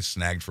FBI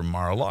snagged from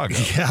Mar-a-Lago.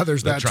 Yeah,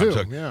 there's that Trump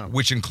too. Took,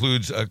 which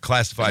includes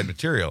classified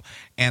material.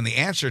 And the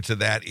answer to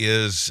that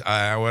is,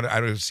 I want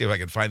to see if I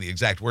can find the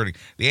exact wording.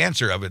 The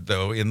answer of it,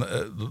 though, in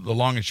the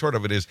long and short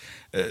of it is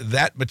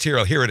that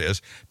material, here it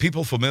is.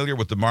 People familiar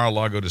with the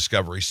Mar-a-Lago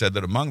discovery said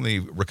that among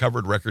the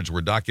recovered records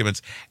were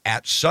documents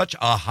at such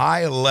a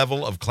high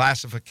level of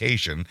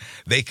classification,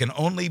 they can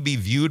only be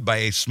viewed by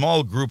a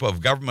small group of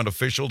government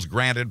officials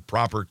granted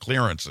proper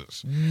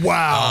clearances.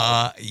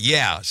 Wow.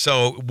 Yeah,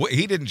 so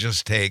he didn't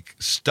just take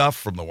stuff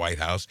from the White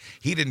House.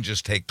 He didn't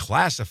just take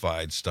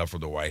classified stuff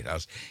from the White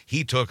House.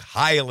 He took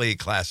highly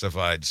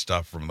classified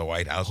stuff from the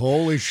White House.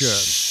 Holy shit.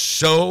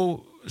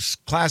 So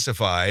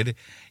classified,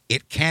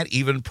 it can't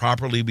even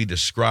properly be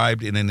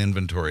described in an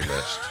inventory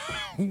list.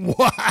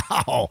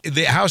 Wow.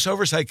 The House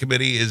Oversight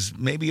Committee is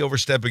maybe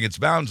overstepping its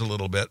bounds a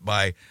little bit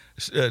by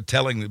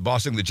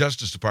bossing the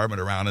Justice Department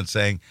around and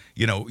saying,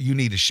 you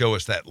need to show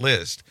us that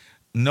list.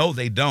 No,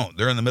 they don't.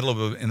 They're in the middle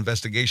of an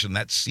investigation.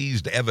 That's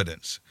seized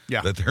evidence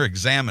that they're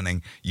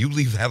examining. You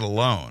leave that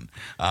alone.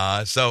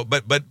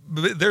 But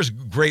there's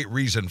great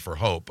reason for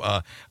hope.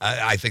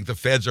 I think the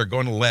feds are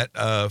going to let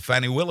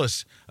Fani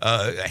Willis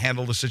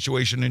handle the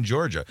situation in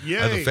Georgia.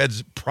 The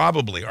feds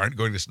probably aren't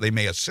going to. They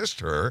may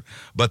assist her,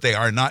 but they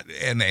are not,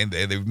 and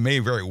they may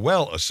very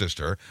well assist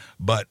her,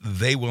 but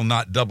they will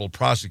not double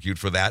prosecute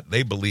for that.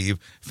 They believe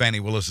Fani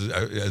Willis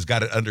has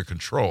got it under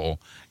control,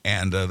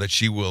 and that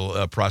she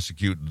will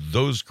prosecute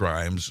those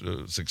crimes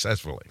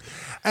successfully.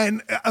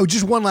 And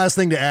just one last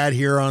thing to add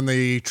here on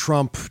the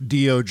Trump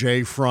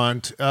DOJ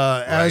front.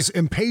 As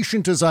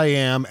impatient as I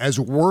am, as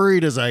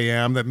worried as I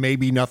am that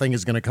maybe nothing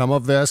is going to come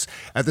of this,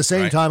 at the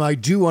same time, I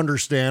do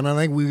understand, and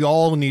I think we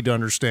all need to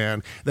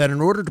understand, that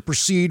in order to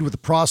proceed with the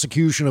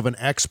prosecution of an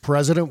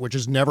ex-president, which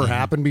has never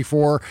happened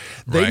before,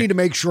 they need to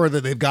make sure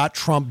that they've got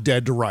Trump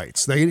dead to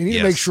rights. They need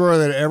to make sure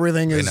that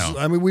everything is,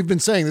 I mean, we've been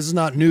saying this is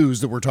not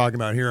news that we're talking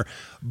about here,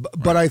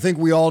 but I think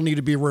we all need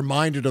to be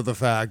reminded of the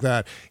fact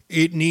that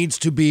it needs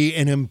to be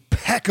an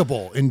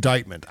impeccable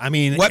indictment. I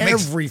mean,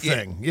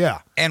 everything.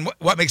 And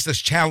what makes this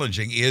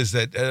challenging is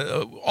that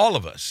all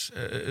of us,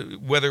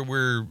 whether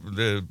we're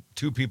the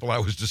two people I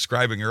was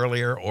describing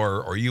earlier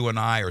or you and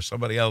I or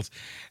somebody else,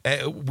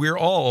 we're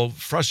all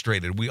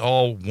frustrated. We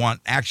all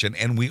want action,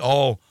 and we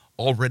all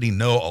already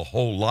know a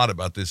whole lot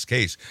about this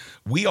case.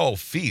 We all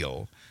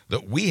feel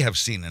that we have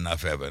seen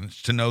enough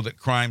evidence to know that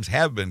crimes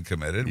have been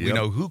committed. We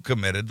know who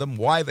committed them,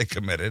 why they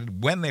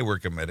committed, when they were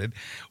committed.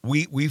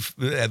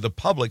 The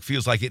public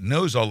feels like it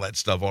knows all that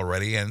stuff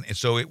already, and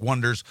so it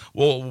wonders,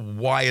 well,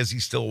 why is he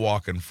still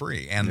walking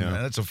free? And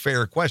that's a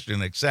fair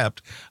question,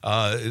 except,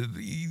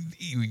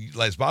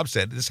 as Bob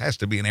said, this has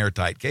to be an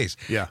airtight case.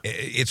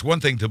 It's one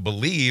thing to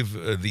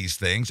believe these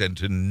things and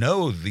to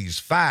know these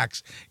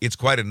facts. It's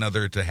quite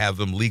another to have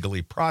them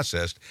legally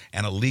processed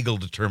and a legal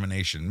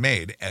determination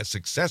made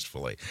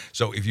successfully.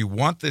 So if you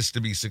want this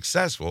to be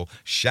successful,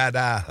 shut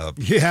up.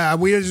 Yeah,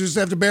 we just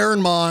have to bear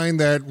in mind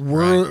that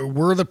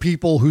we're the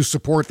people who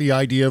support the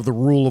idea of the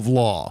rule of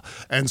law.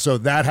 And so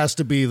that has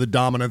to be the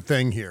dominant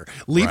thing here.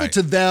 Leave it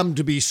to them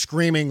to be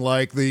screaming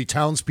like the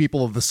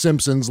townspeople of The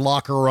Simpsons,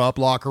 lock her up,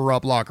 lock her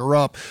up, lock her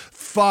up.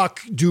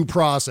 Fuck due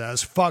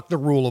process. Fuck the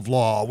rule of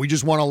law. We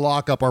just want to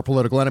lock up our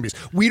political enemies.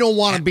 We don't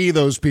want to be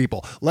those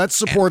people. Let's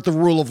support the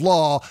rule of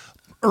law.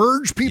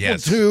 Urge people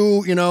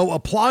to,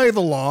 apply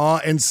the law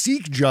and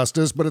seek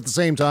justice, but at the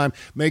same time,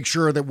 make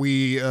sure that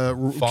we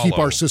keep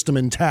our system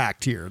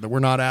intact here, that we're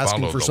not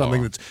asking for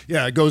something that's,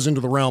 it goes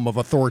into the realm of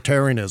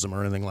authoritarianism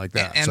or anything like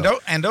that.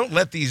 And don't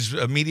let these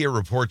media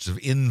reports of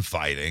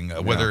infighting,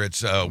 whether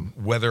it's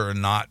whether or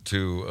not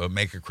to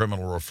make a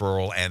criminal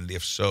referral, and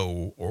if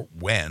so, or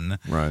when,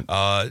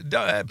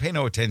 pay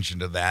no attention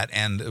to that.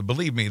 And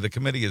believe me, the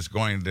committee is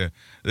going to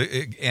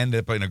end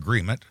up in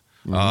agreement.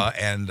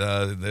 And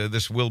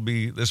this will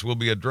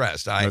be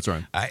addressed. That's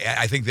right.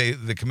 I think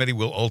the committee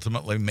will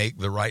ultimately make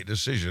the right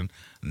decision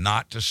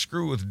not to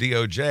screw with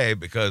DOJ,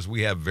 because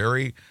we have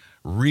very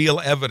real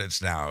evidence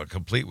now,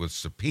 complete with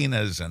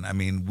subpoenas. And I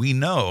mean, we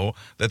know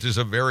that there's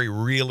a very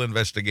real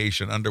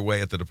investigation underway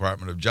at the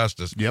Department of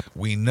Justice.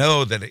 We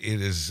know that it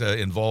is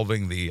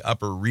involving the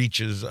upper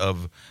reaches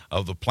of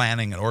the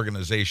planning and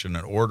organization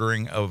and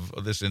ordering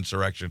of this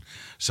insurrection.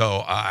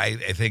 So I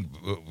think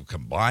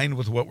combined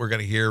with what we're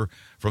going to hear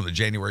from the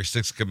January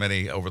 6th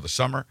committee over the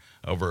summer,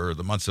 over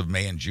the months of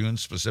May and June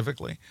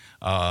specifically,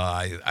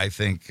 I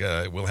think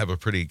we'll have a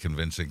pretty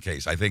convincing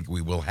case. I think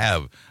we will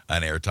have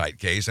an airtight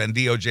case, and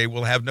DOJ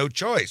will have no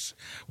choice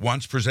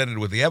once presented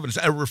with the evidence.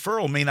 A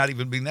referral may not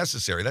even be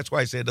necessary. That's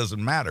why I say it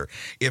doesn't matter.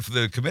 If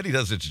the committee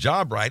does its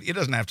job right, it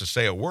doesn't have to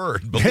say a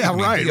word.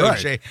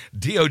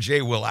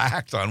 DOJ will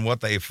act on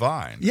what they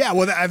find. Yeah,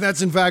 well,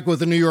 that's in fact what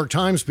the New York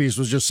Times piece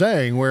was just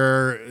saying,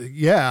 where,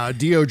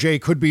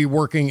 DOJ could be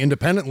working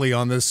independently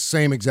on this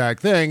same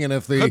exact thing. And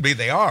if could be,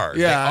 they are.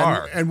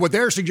 And what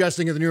they're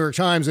suggesting at the New York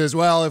Times is,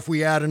 well, if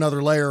we add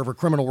another layer of a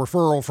criminal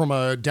referral from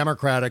a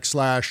Democratic /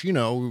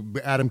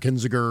 Adam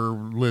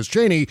Kinzinger, Liz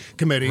Cheney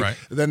committee,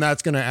 then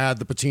that's going to add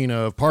the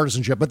patina of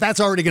partisanship. But that's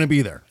already going to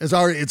be there. It's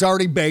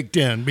already baked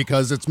in,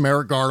 because it's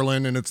Merrick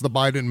Garland and it's the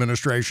Biden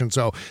administration.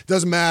 So it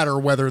doesn't matter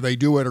whether they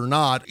do it or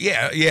not.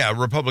 Yeah.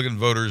 Republican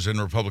voters and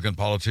Republican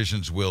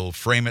politicians will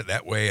frame it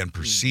that way and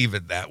perceive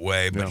it that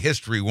way. But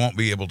history won't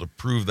be able to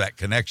prove that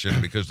connection,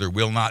 because there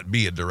will not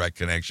be a direct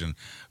connection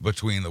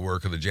between the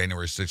work of the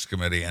January 6th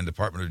committee and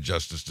Department of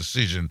Justice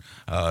decision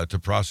to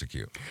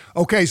prosecute.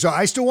 Okay, so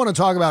I still want to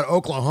talk about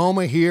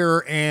Oklahoma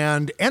here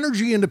and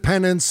energy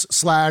independence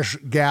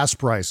defense/gas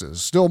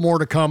prices. Still more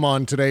to come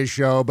on today's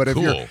show, but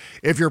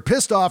if you're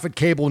pissed off at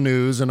cable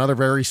news and other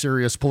very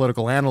serious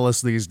political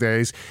analysts these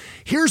days,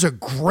 here's a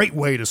great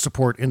way to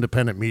support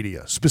independent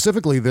media,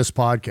 specifically this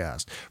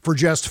podcast. For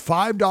just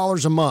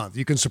 $5 a month,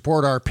 you can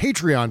support our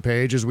Patreon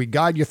page as we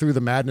guide you through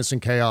the madness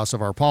and chaos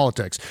of our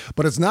politics.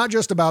 But it's not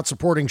just about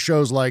supporting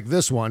shows like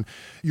this one.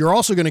 You're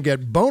also going to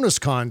get bonus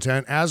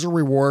content as a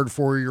reward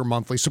for your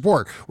monthly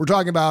support. We're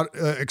talking about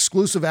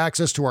exclusive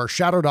access to our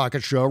Shadow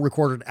Docket show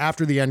recorded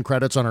after the end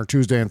credits on our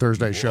Tuesday and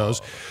Thursday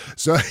shows.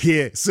 So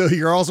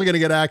you're also going to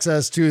get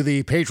access to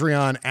the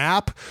Patreon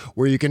app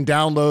where you can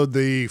download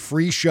the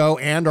free show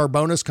and our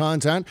bonus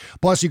content.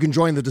 Plus, you can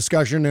join the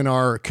discussion in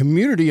our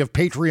community of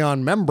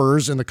Patreon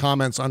members in the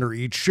comments under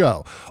each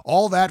show.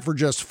 All that for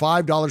just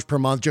 $5 per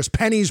month, just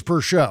pennies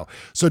per show.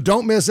 So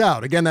don't miss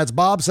out. Again, that's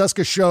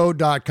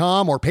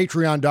bobcescashow.com or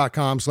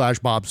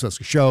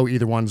patreon.com/bobcescashow.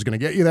 Either one's going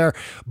to get you there.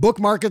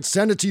 Bookmark it,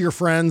 send it to your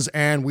friends,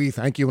 and we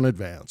thank you in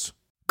advance.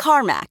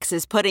 CarMax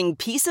is putting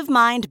peace of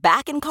mind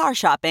back in car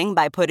shopping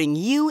by putting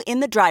you in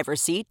the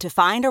driver's seat to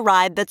find a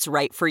ride that's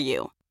right for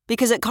you.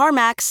 Because at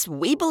CarMax,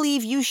 we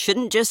believe you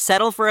shouldn't just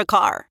settle for a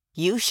car.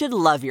 You should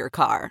love your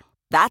car.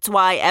 That's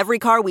why every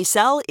car we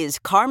sell is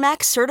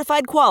CarMax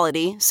certified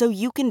quality, so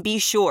you can be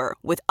sure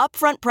with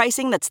upfront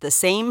pricing that's the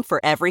same for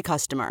every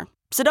customer.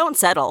 So don't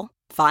settle.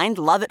 Find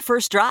love at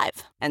first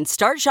drive and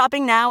start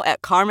shopping now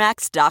at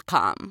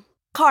CarMax.com.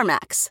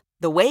 CarMax,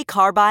 the way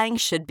car buying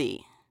should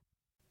be.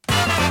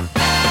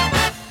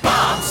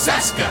 Bob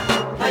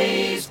Cesca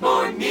plays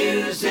more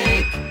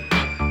music.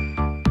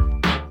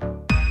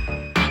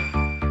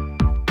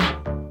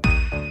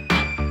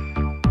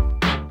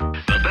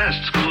 The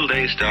best school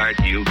day start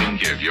you can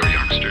give your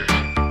youngster.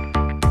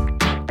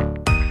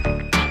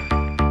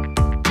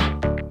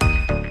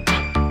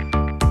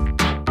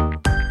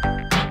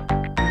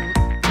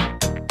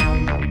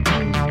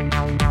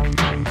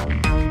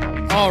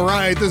 All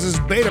right, this is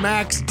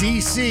Betamax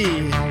DC,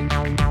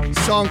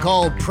 song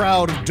called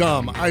Proud of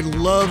Dumb. I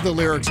love the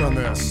lyrics on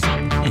this.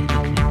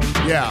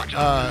 Yeah,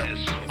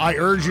 I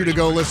urge you to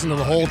go listen to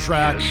the whole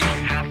track.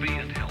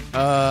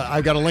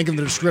 I've got a link in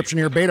the description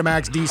here,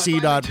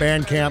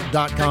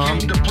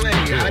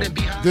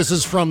 betamaxdc.bandcamp.com. This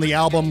is from the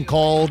album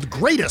called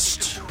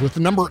Greatest, with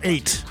the number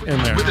 8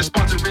 in there.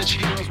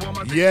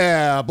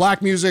 Yeah,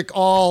 black music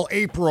all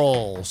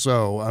April.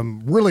 So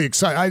I'm really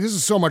excited. This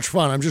is so much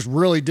fun. I'm just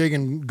really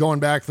digging going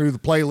back through the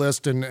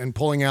playlist and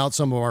pulling out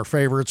some of our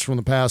favorites from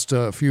the past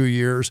few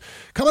years.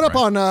 Coming up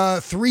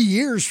on 3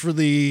 years for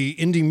the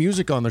indie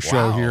music on the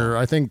show here.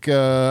 I think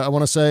I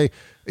want to say,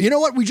 you know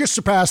what? We just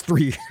surpassed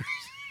 3 years.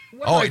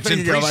 I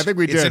think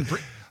we did.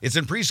 It's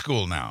in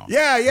preschool now.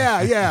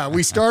 Yeah.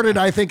 We started,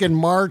 I think, in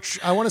March.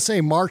 I want to say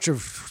March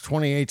of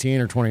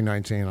 2018 or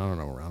 2019. I don't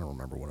know. I don't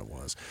remember what it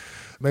was.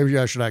 Maybe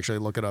I should actually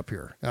look it up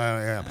here.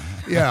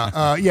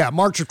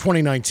 March of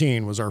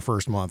 2019 was our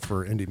first month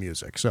for indie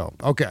music. So,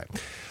 okay.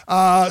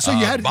 So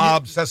you had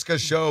Bob Cesca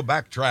show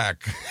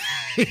backtrack.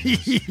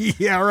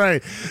 Yeah,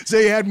 right. So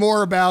you had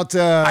more about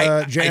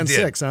Jan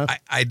 6, huh?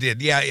 I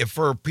did. Yeah, if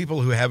for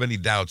people who have any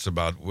doubts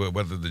about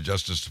whether the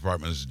Justice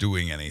Department is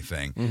doing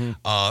anything,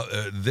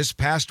 this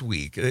past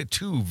week,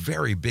 2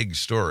 very big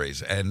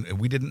stories,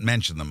 and we didn't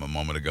mention them a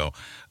moment ago.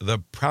 The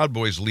Proud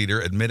Boys leader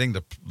admitting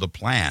the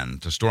plan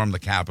to storm the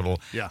Capitol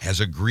has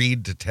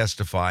agreed to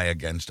testify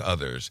against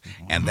others,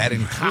 and that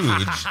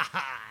includes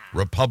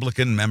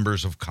Republican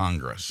members of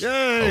Congress.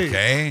 Yay!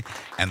 Okay?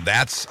 And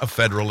that's a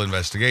federal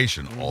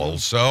investigation.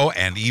 Also,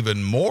 and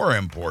even more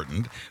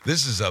important,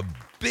 this is a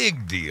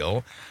big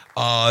deal,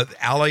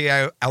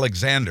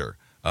 Alexander,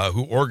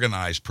 who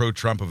organized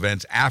pro-Trump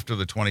events after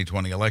the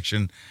 2020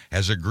 election,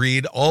 has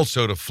agreed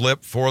also to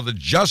flip for the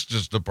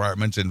Justice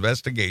Department's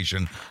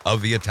investigation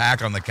of the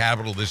attack on the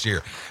Capitol this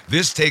year.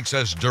 This takes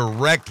us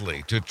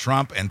directly to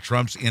Trump and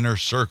Trump's inner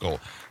circle.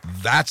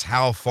 That's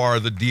how far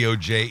the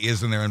DOJ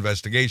is in their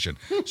investigation.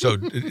 So,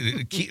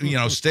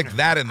 stick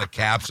that in the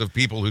caps of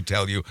people who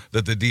tell you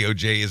that the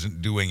DOJ isn't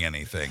doing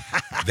anything.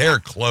 They're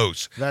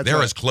close.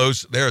 They're as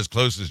close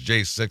as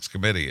J6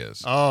 committee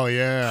is. Oh,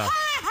 yeah.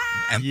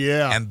 And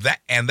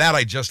that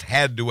I just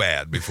had to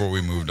add before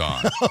we moved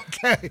on.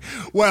 Okay.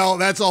 Well,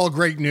 that's all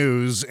great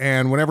news.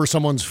 And whenever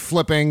someone's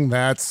flipping,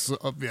 that's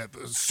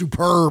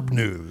superb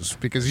news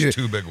because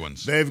 2 big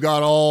ones. They've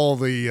got all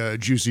the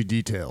juicy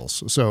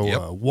details.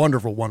 So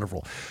wonderful.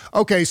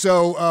 Okay.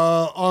 So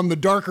on the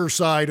darker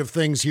side of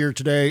things here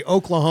today,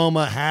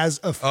 Oklahoma has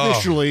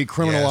officially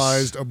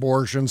criminalized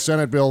abortion.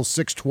 Senate Bill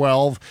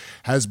 612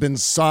 has been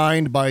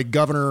signed by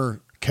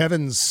Governor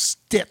Kevin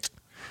Stitt.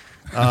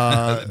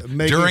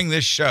 During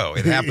this show.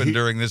 It happened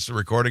during this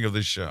recording of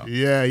this show.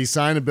 Yeah, he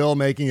signed a bill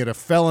making it a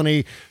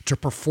felony to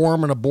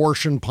perform an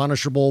abortion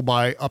punishable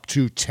by up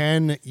to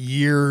 10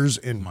 years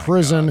in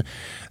prison. God.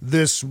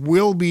 This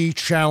will be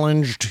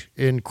challenged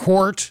in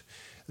court.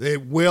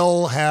 It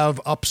will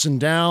have ups and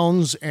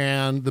downs,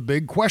 and the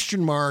big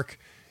question mark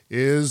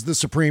is the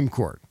Supreme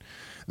Court.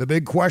 The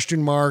big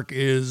question mark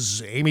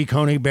is Amy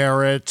Coney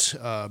Barrett,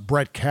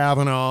 Brett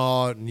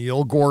Kavanaugh,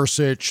 Neil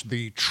Gorsuch,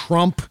 the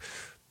Trump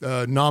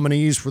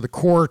nominees for the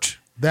court.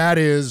 That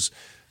is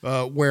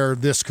where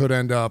this could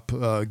end up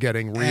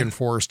getting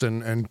reinforced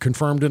and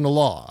confirmed into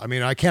law. I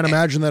mean, I can't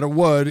imagine that it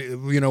would,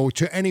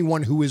 to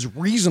anyone who is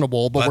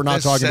reasonable, but we're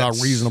not talking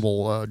about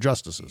reasonable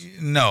justices.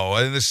 No,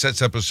 and this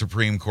sets up a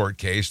Supreme Court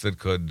case that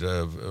could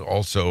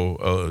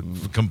also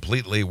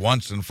completely,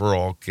 once and for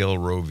all, kill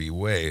Roe v.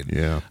 Wade.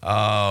 Yeah.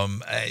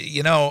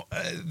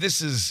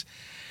 This is...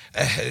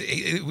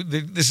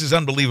 this is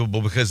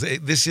unbelievable because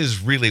this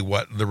is really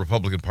what the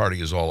Republican Party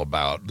is all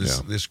about,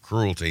 this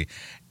cruelty.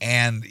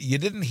 And you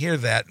didn't hear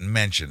that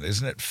mentioned.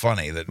 Isn't it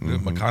funny that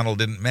McConnell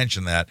didn't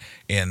mention that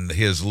in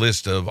his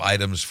list of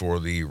items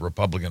for the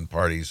Republican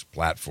Party's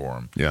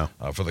platform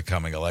for the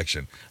coming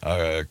election?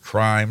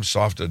 Crime,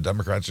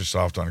 Democrats are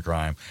soft on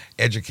crime.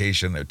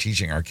 Education, they're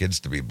teaching our kids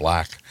to be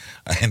black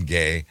and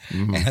gay.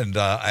 And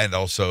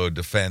also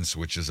defense,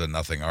 which is a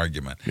nothing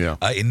argument.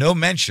 No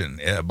mention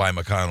by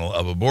McConnell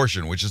of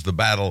abortion, which is the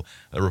battle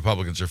the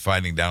Republicans are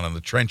fighting down in the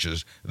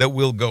trenches that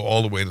will go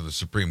all the way to the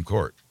Supreme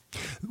Court.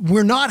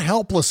 We're not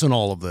helpless in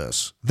all of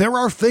this. There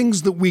are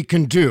things that we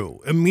can do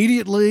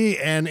immediately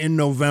and in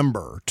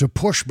November to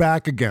push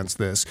back against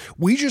this.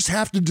 We just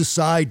have to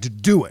decide to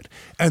do it.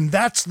 And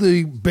that's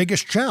the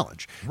biggest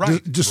challenge.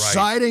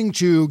 Deciding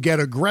to get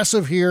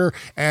aggressive here.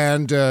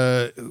 And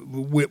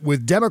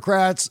with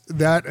Democrats,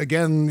 that,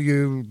 again,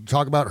 you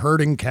talk about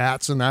herding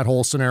cats and that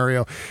whole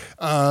scenario.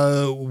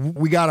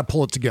 We got to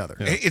pull it together.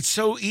 It's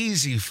so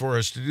easy for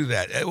us to do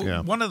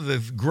that. One of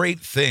the great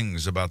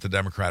things about the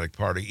Democratic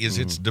Party is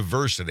its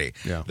diversity.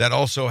 That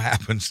also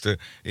happens to,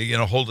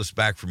 hold us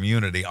back from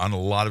unity on a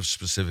lot of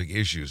specific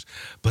issues.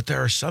 But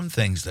there are some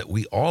things that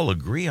we all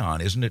agree on.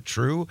 Isn't it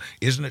true?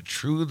 Isn't it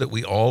true that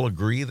we all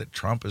agree that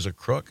Trump is a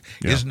crook?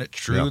 Isn't it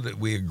true that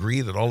we agree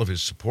that all of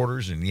his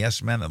supporters and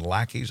yes men and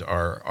lackeys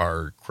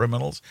are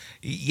criminals?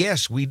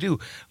 Yes, we do.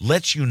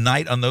 Let's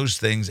unite on those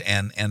things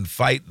and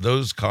fight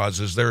those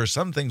causes. There are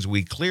some things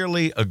we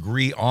clearly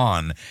agree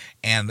on,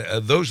 and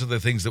those are the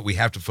things that we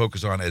have to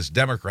focus on as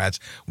Democrats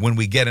when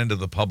we get into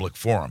the public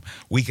forum.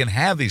 We can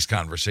have these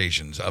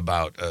conversations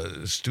about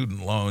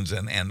student loans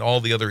and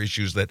all the other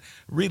issues that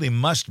really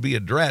must be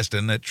addressed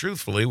and that,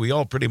 truthfully, we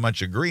all pretty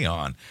much agree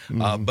on.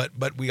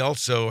 But we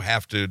also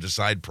have to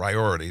decide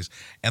priorities.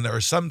 And there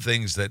are some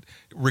things that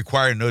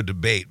require no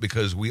debate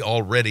because we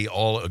already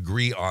all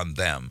agree on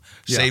them.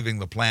 Saving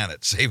the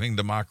planet, saving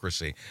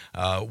democracy.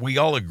 We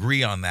all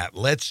agree on that.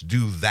 Let's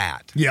do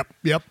that.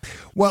 Yep.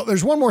 Well,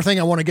 there's one more thing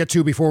I want to get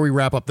to before we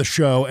wrap up the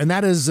show, and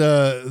that is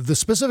the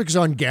specifics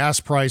on gas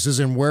prices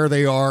and where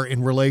they are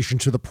in relation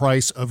to the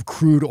price of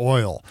crude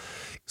oil.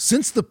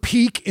 Since the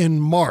peak in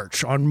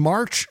March, on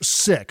March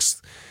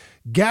 6th,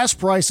 gas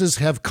prices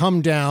have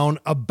come down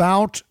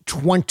about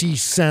 20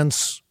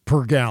 cents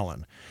per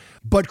gallon.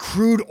 But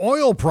crude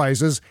oil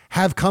prices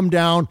have come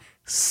down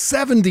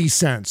 70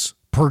 cents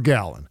per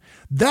gallon.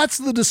 That's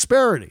the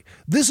disparity.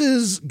 This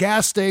is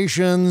gas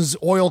stations,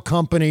 oil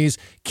companies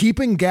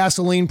keeping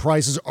gasoline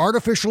prices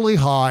artificially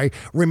high.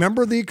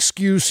 Remember the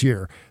excuse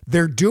here.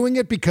 They're doing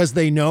it because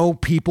they know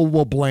people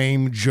will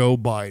blame Joe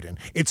Biden.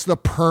 It's the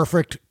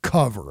perfect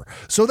cover.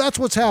 So that's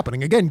what's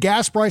happening. Again,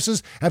 gas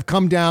prices have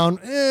come down,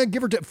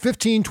 give or take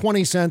 15,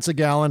 20 cents a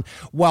gallon,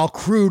 while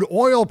crude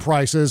oil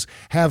prices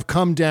have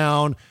come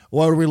down,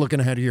 what are we looking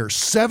ahead here?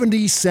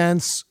 70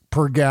 cents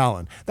per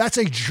gallon. That's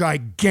a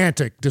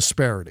gigantic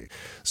disparity.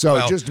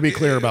 So just to be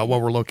clear about what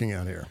we're looking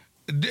at here.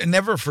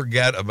 Never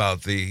forget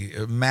about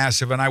the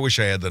massive, and I wish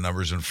I had the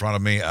numbers in front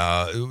of me,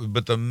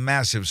 but the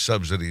massive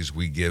subsidies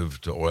we give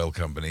to oil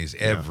companies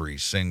every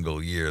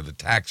single year, the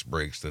tax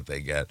breaks that they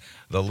get,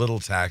 the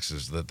little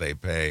taxes that they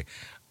pay.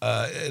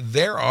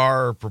 There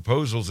are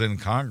proposals in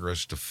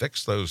Congress to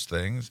fix those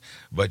things,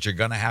 but you're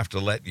going to have to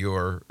let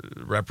your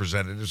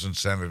representatives and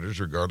senators,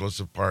 regardless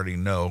of party,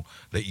 know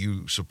that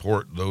you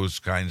support those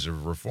kinds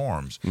of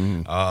reforms.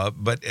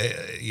 But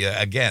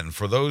again,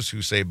 for those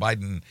who say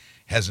Biden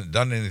hasn't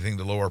done anything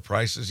to lower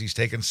prices, he's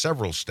taken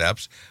several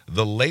steps,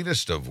 the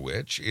latest of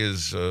which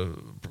is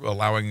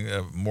allowing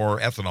more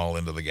ethanol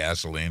into the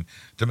gasoline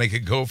to make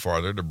it go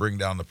farther, to bring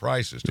down the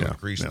prices, to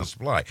increase the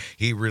supply.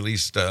 He's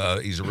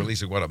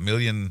releasing, 1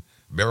 million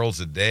barrels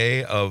a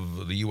day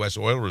of the U.S.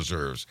 oil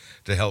reserves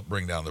to help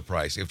bring down the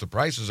price. If the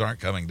prices aren't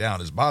coming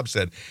down, as Bob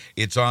said,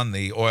 it's on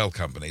the oil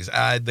companies.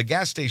 The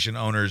gas station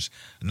owners,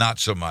 not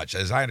so much.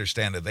 As I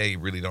understand it, they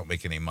really don't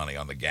make any money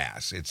on the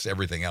gas. It's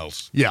everything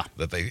else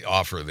that they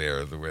offer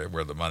there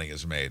where the money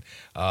is made.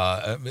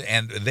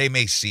 And there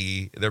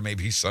may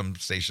be some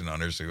station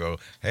owners who go,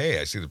 hey,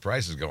 I see the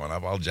prices going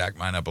up. I'll jack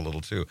mine up a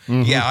little too.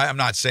 Yeah, I'm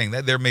not saying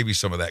that. There may be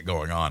some of that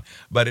going on.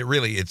 But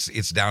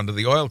it's down to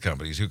the oil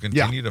companies who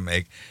continue to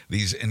make these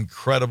these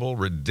incredible,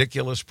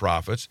 ridiculous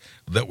profits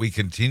that we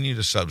continue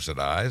to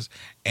subsidize,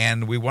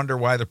 and we wonder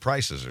why the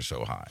prices are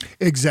so high.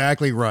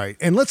 Exactly right.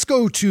 And let's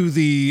go to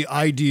the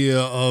idea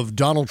of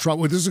Donald Trump.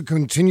 Well, this is a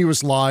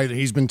continuous lie that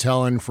he's been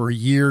telling for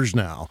years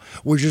now,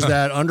 which is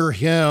that under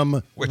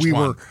him, we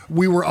were,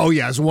 oh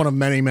yeah, it's one of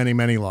many, many,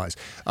 many lies.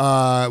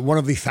 One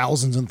of the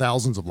thousands and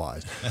thousands of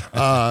lies.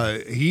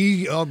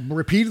 He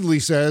repeatedly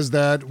says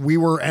that we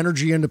were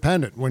energy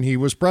independent when he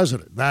was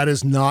president. That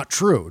is not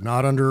true.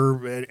 Not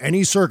under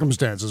any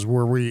circumstances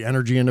were we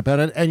energy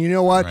independent. And you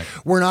know what?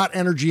 Right. We're not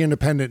energy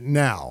independent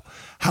now.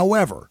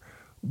 However,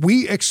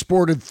 we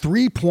exported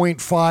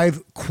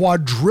 3.5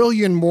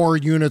 quadrillion more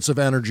units of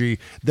energy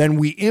than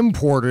we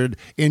imported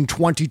in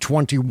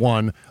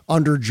 2021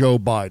 under Joe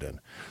Biden.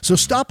 So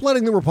stop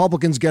letting the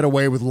Republicans get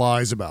away with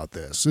lies about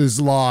this. This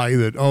lie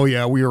that, oh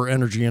yeah, we are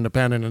energy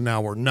independent and now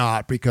we're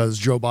not because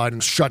Joe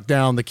Biden shut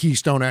down the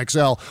Keystone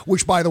XL,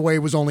 which, by the way,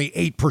 was only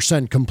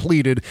 8%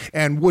 completed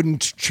and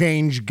wouldn't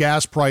change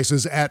gas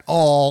prices at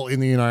all in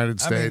the United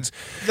States.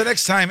 I mean, the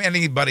next time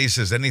anybody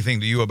says anything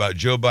to you about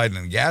Joe Biden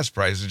and gas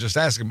prices, just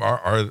ask them,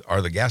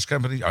 are the gas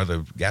companies okay?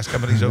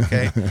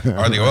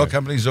 Are the oil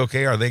companies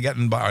okay? Are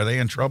they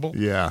in trouble?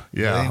 Yeah.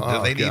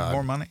 Do they need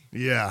more money?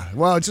 Yeah.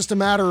 Well, it's just a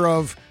matter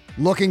of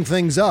looking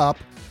things up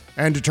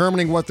and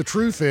determining what the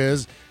truth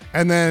is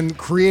and then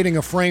creating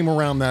a frame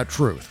around that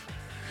truth.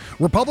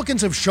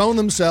 Republicans have shown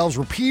themselves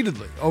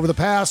repeatedly over the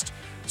past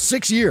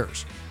 6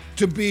 years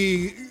to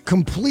be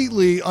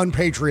completely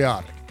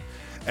unpatriotic.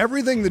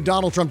 Everything that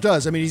Donald Trump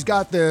does, I mean, he's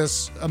got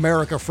this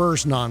America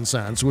First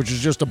nonsense, which is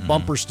just a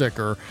bumper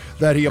sticker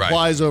that he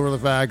applies over the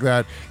fact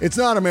that it's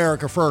not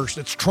America First,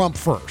 it's Trump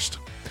first.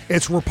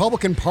 It's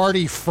Republican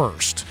Party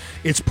first.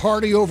 It's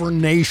party over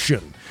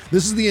nation.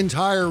 This is the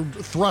entire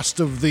thrust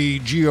of the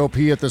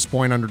GOP at this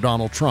point under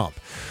Donald Trump.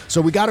 So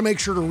we got to make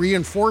sure to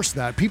reinforce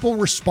that. People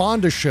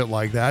respond to shit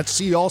like that.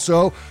 See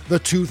also the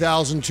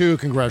 2002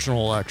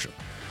 congressional election.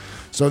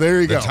 So there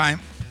you go.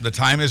 The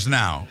time is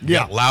now.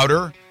 Yeah. Get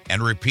louder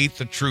and repeat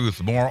the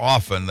truth more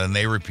often than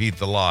they repeat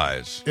the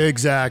lies.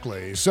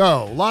 Exactly.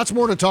 So lots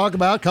more to talk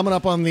about coming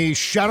up on the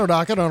Shadow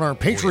Docket on our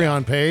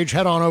Patreon page.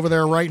 Head on over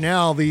there right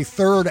now. The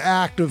third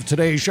act of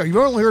today's show. You've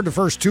only heard the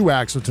first two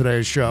acts of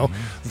today's show.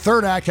 The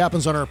third act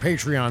happens on our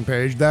Patreon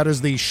page. That is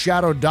the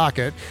Shadow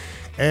Docket.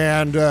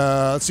 And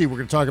let's see, we're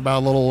going to talk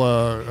about a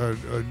little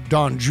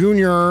Don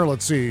Jr.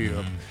 Let's see.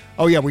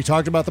 Oh, yeah, we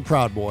talked about the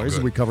Proud Boys.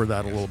 We covered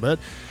that a little bit.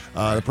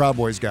 The Proud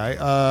Boys guy.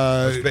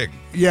 That's big.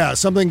 Yeah,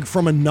 something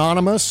from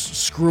Anonymous,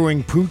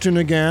 screwing Putin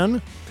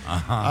again.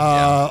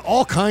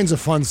 All kinds of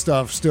fun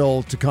stuff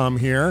still to come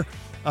here.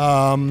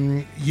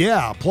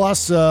 Plus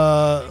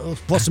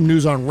some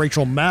news on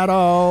Rachel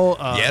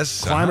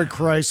Maddow. Climate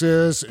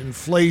crisis,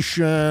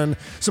 inflation,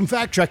 some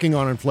fact-checking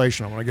on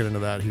inflation. I want to get into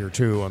that here,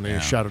 too, on the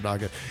Shadow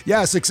Docket.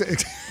 Yes,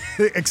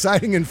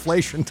 exciting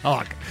inflation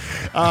talk.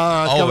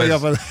 Always.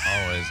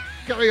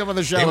 Coming up on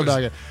the Shadow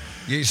Docket.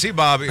 You see,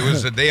 Bob, it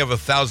was a day of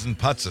 1,000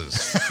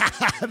 putzes.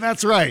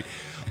 That's right.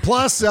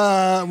 Plus,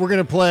 we're going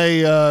to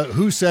play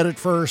Who Said It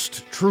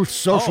First, Truth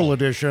Social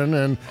Edition.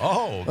 And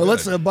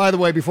let's, by the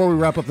way, before we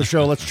wrap up the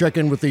show, let's check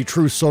in with the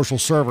Truth Social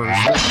servers.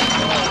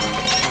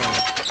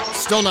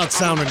 Still not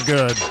sounding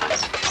good.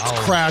 It's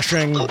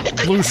crashing.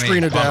 Blue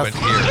screen of death.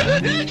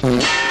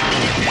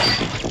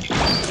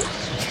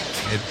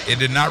 It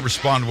did not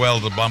respond well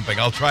to bumping.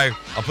 I'll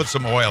put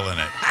some oil in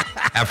it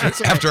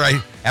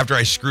after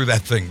I screw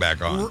that thing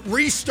back on.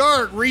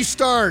 Restart.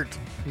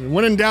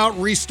 When in doubt,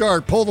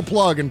 restart. Pull the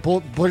plug and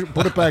put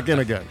it back in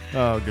again.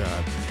 Oh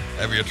God.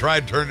 Have you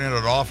tried turning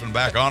it off and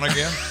back on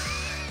again?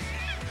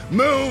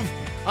 Move.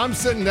 I'm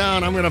sitting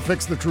down. I'm going to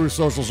fix the Truth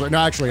Social. No,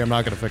 actually, I'm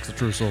not going to fix the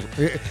Truth Social.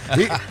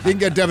 He can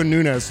get Devin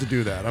Nunes to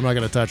do that. I'm not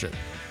going to touch it.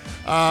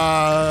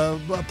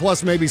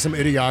 Plus maybe some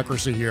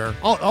idiocracy here.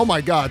 Oh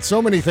my God,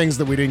 so many things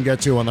that we didn't get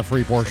to on the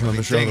free portion of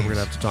the show that we're going to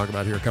have to talk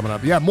about here coming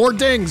up. Yeah, more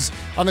dings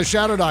on the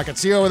Shadow Docket.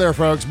 See you over there,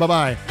 folks.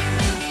 Bye-bye.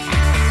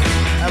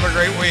 Have a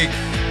great week.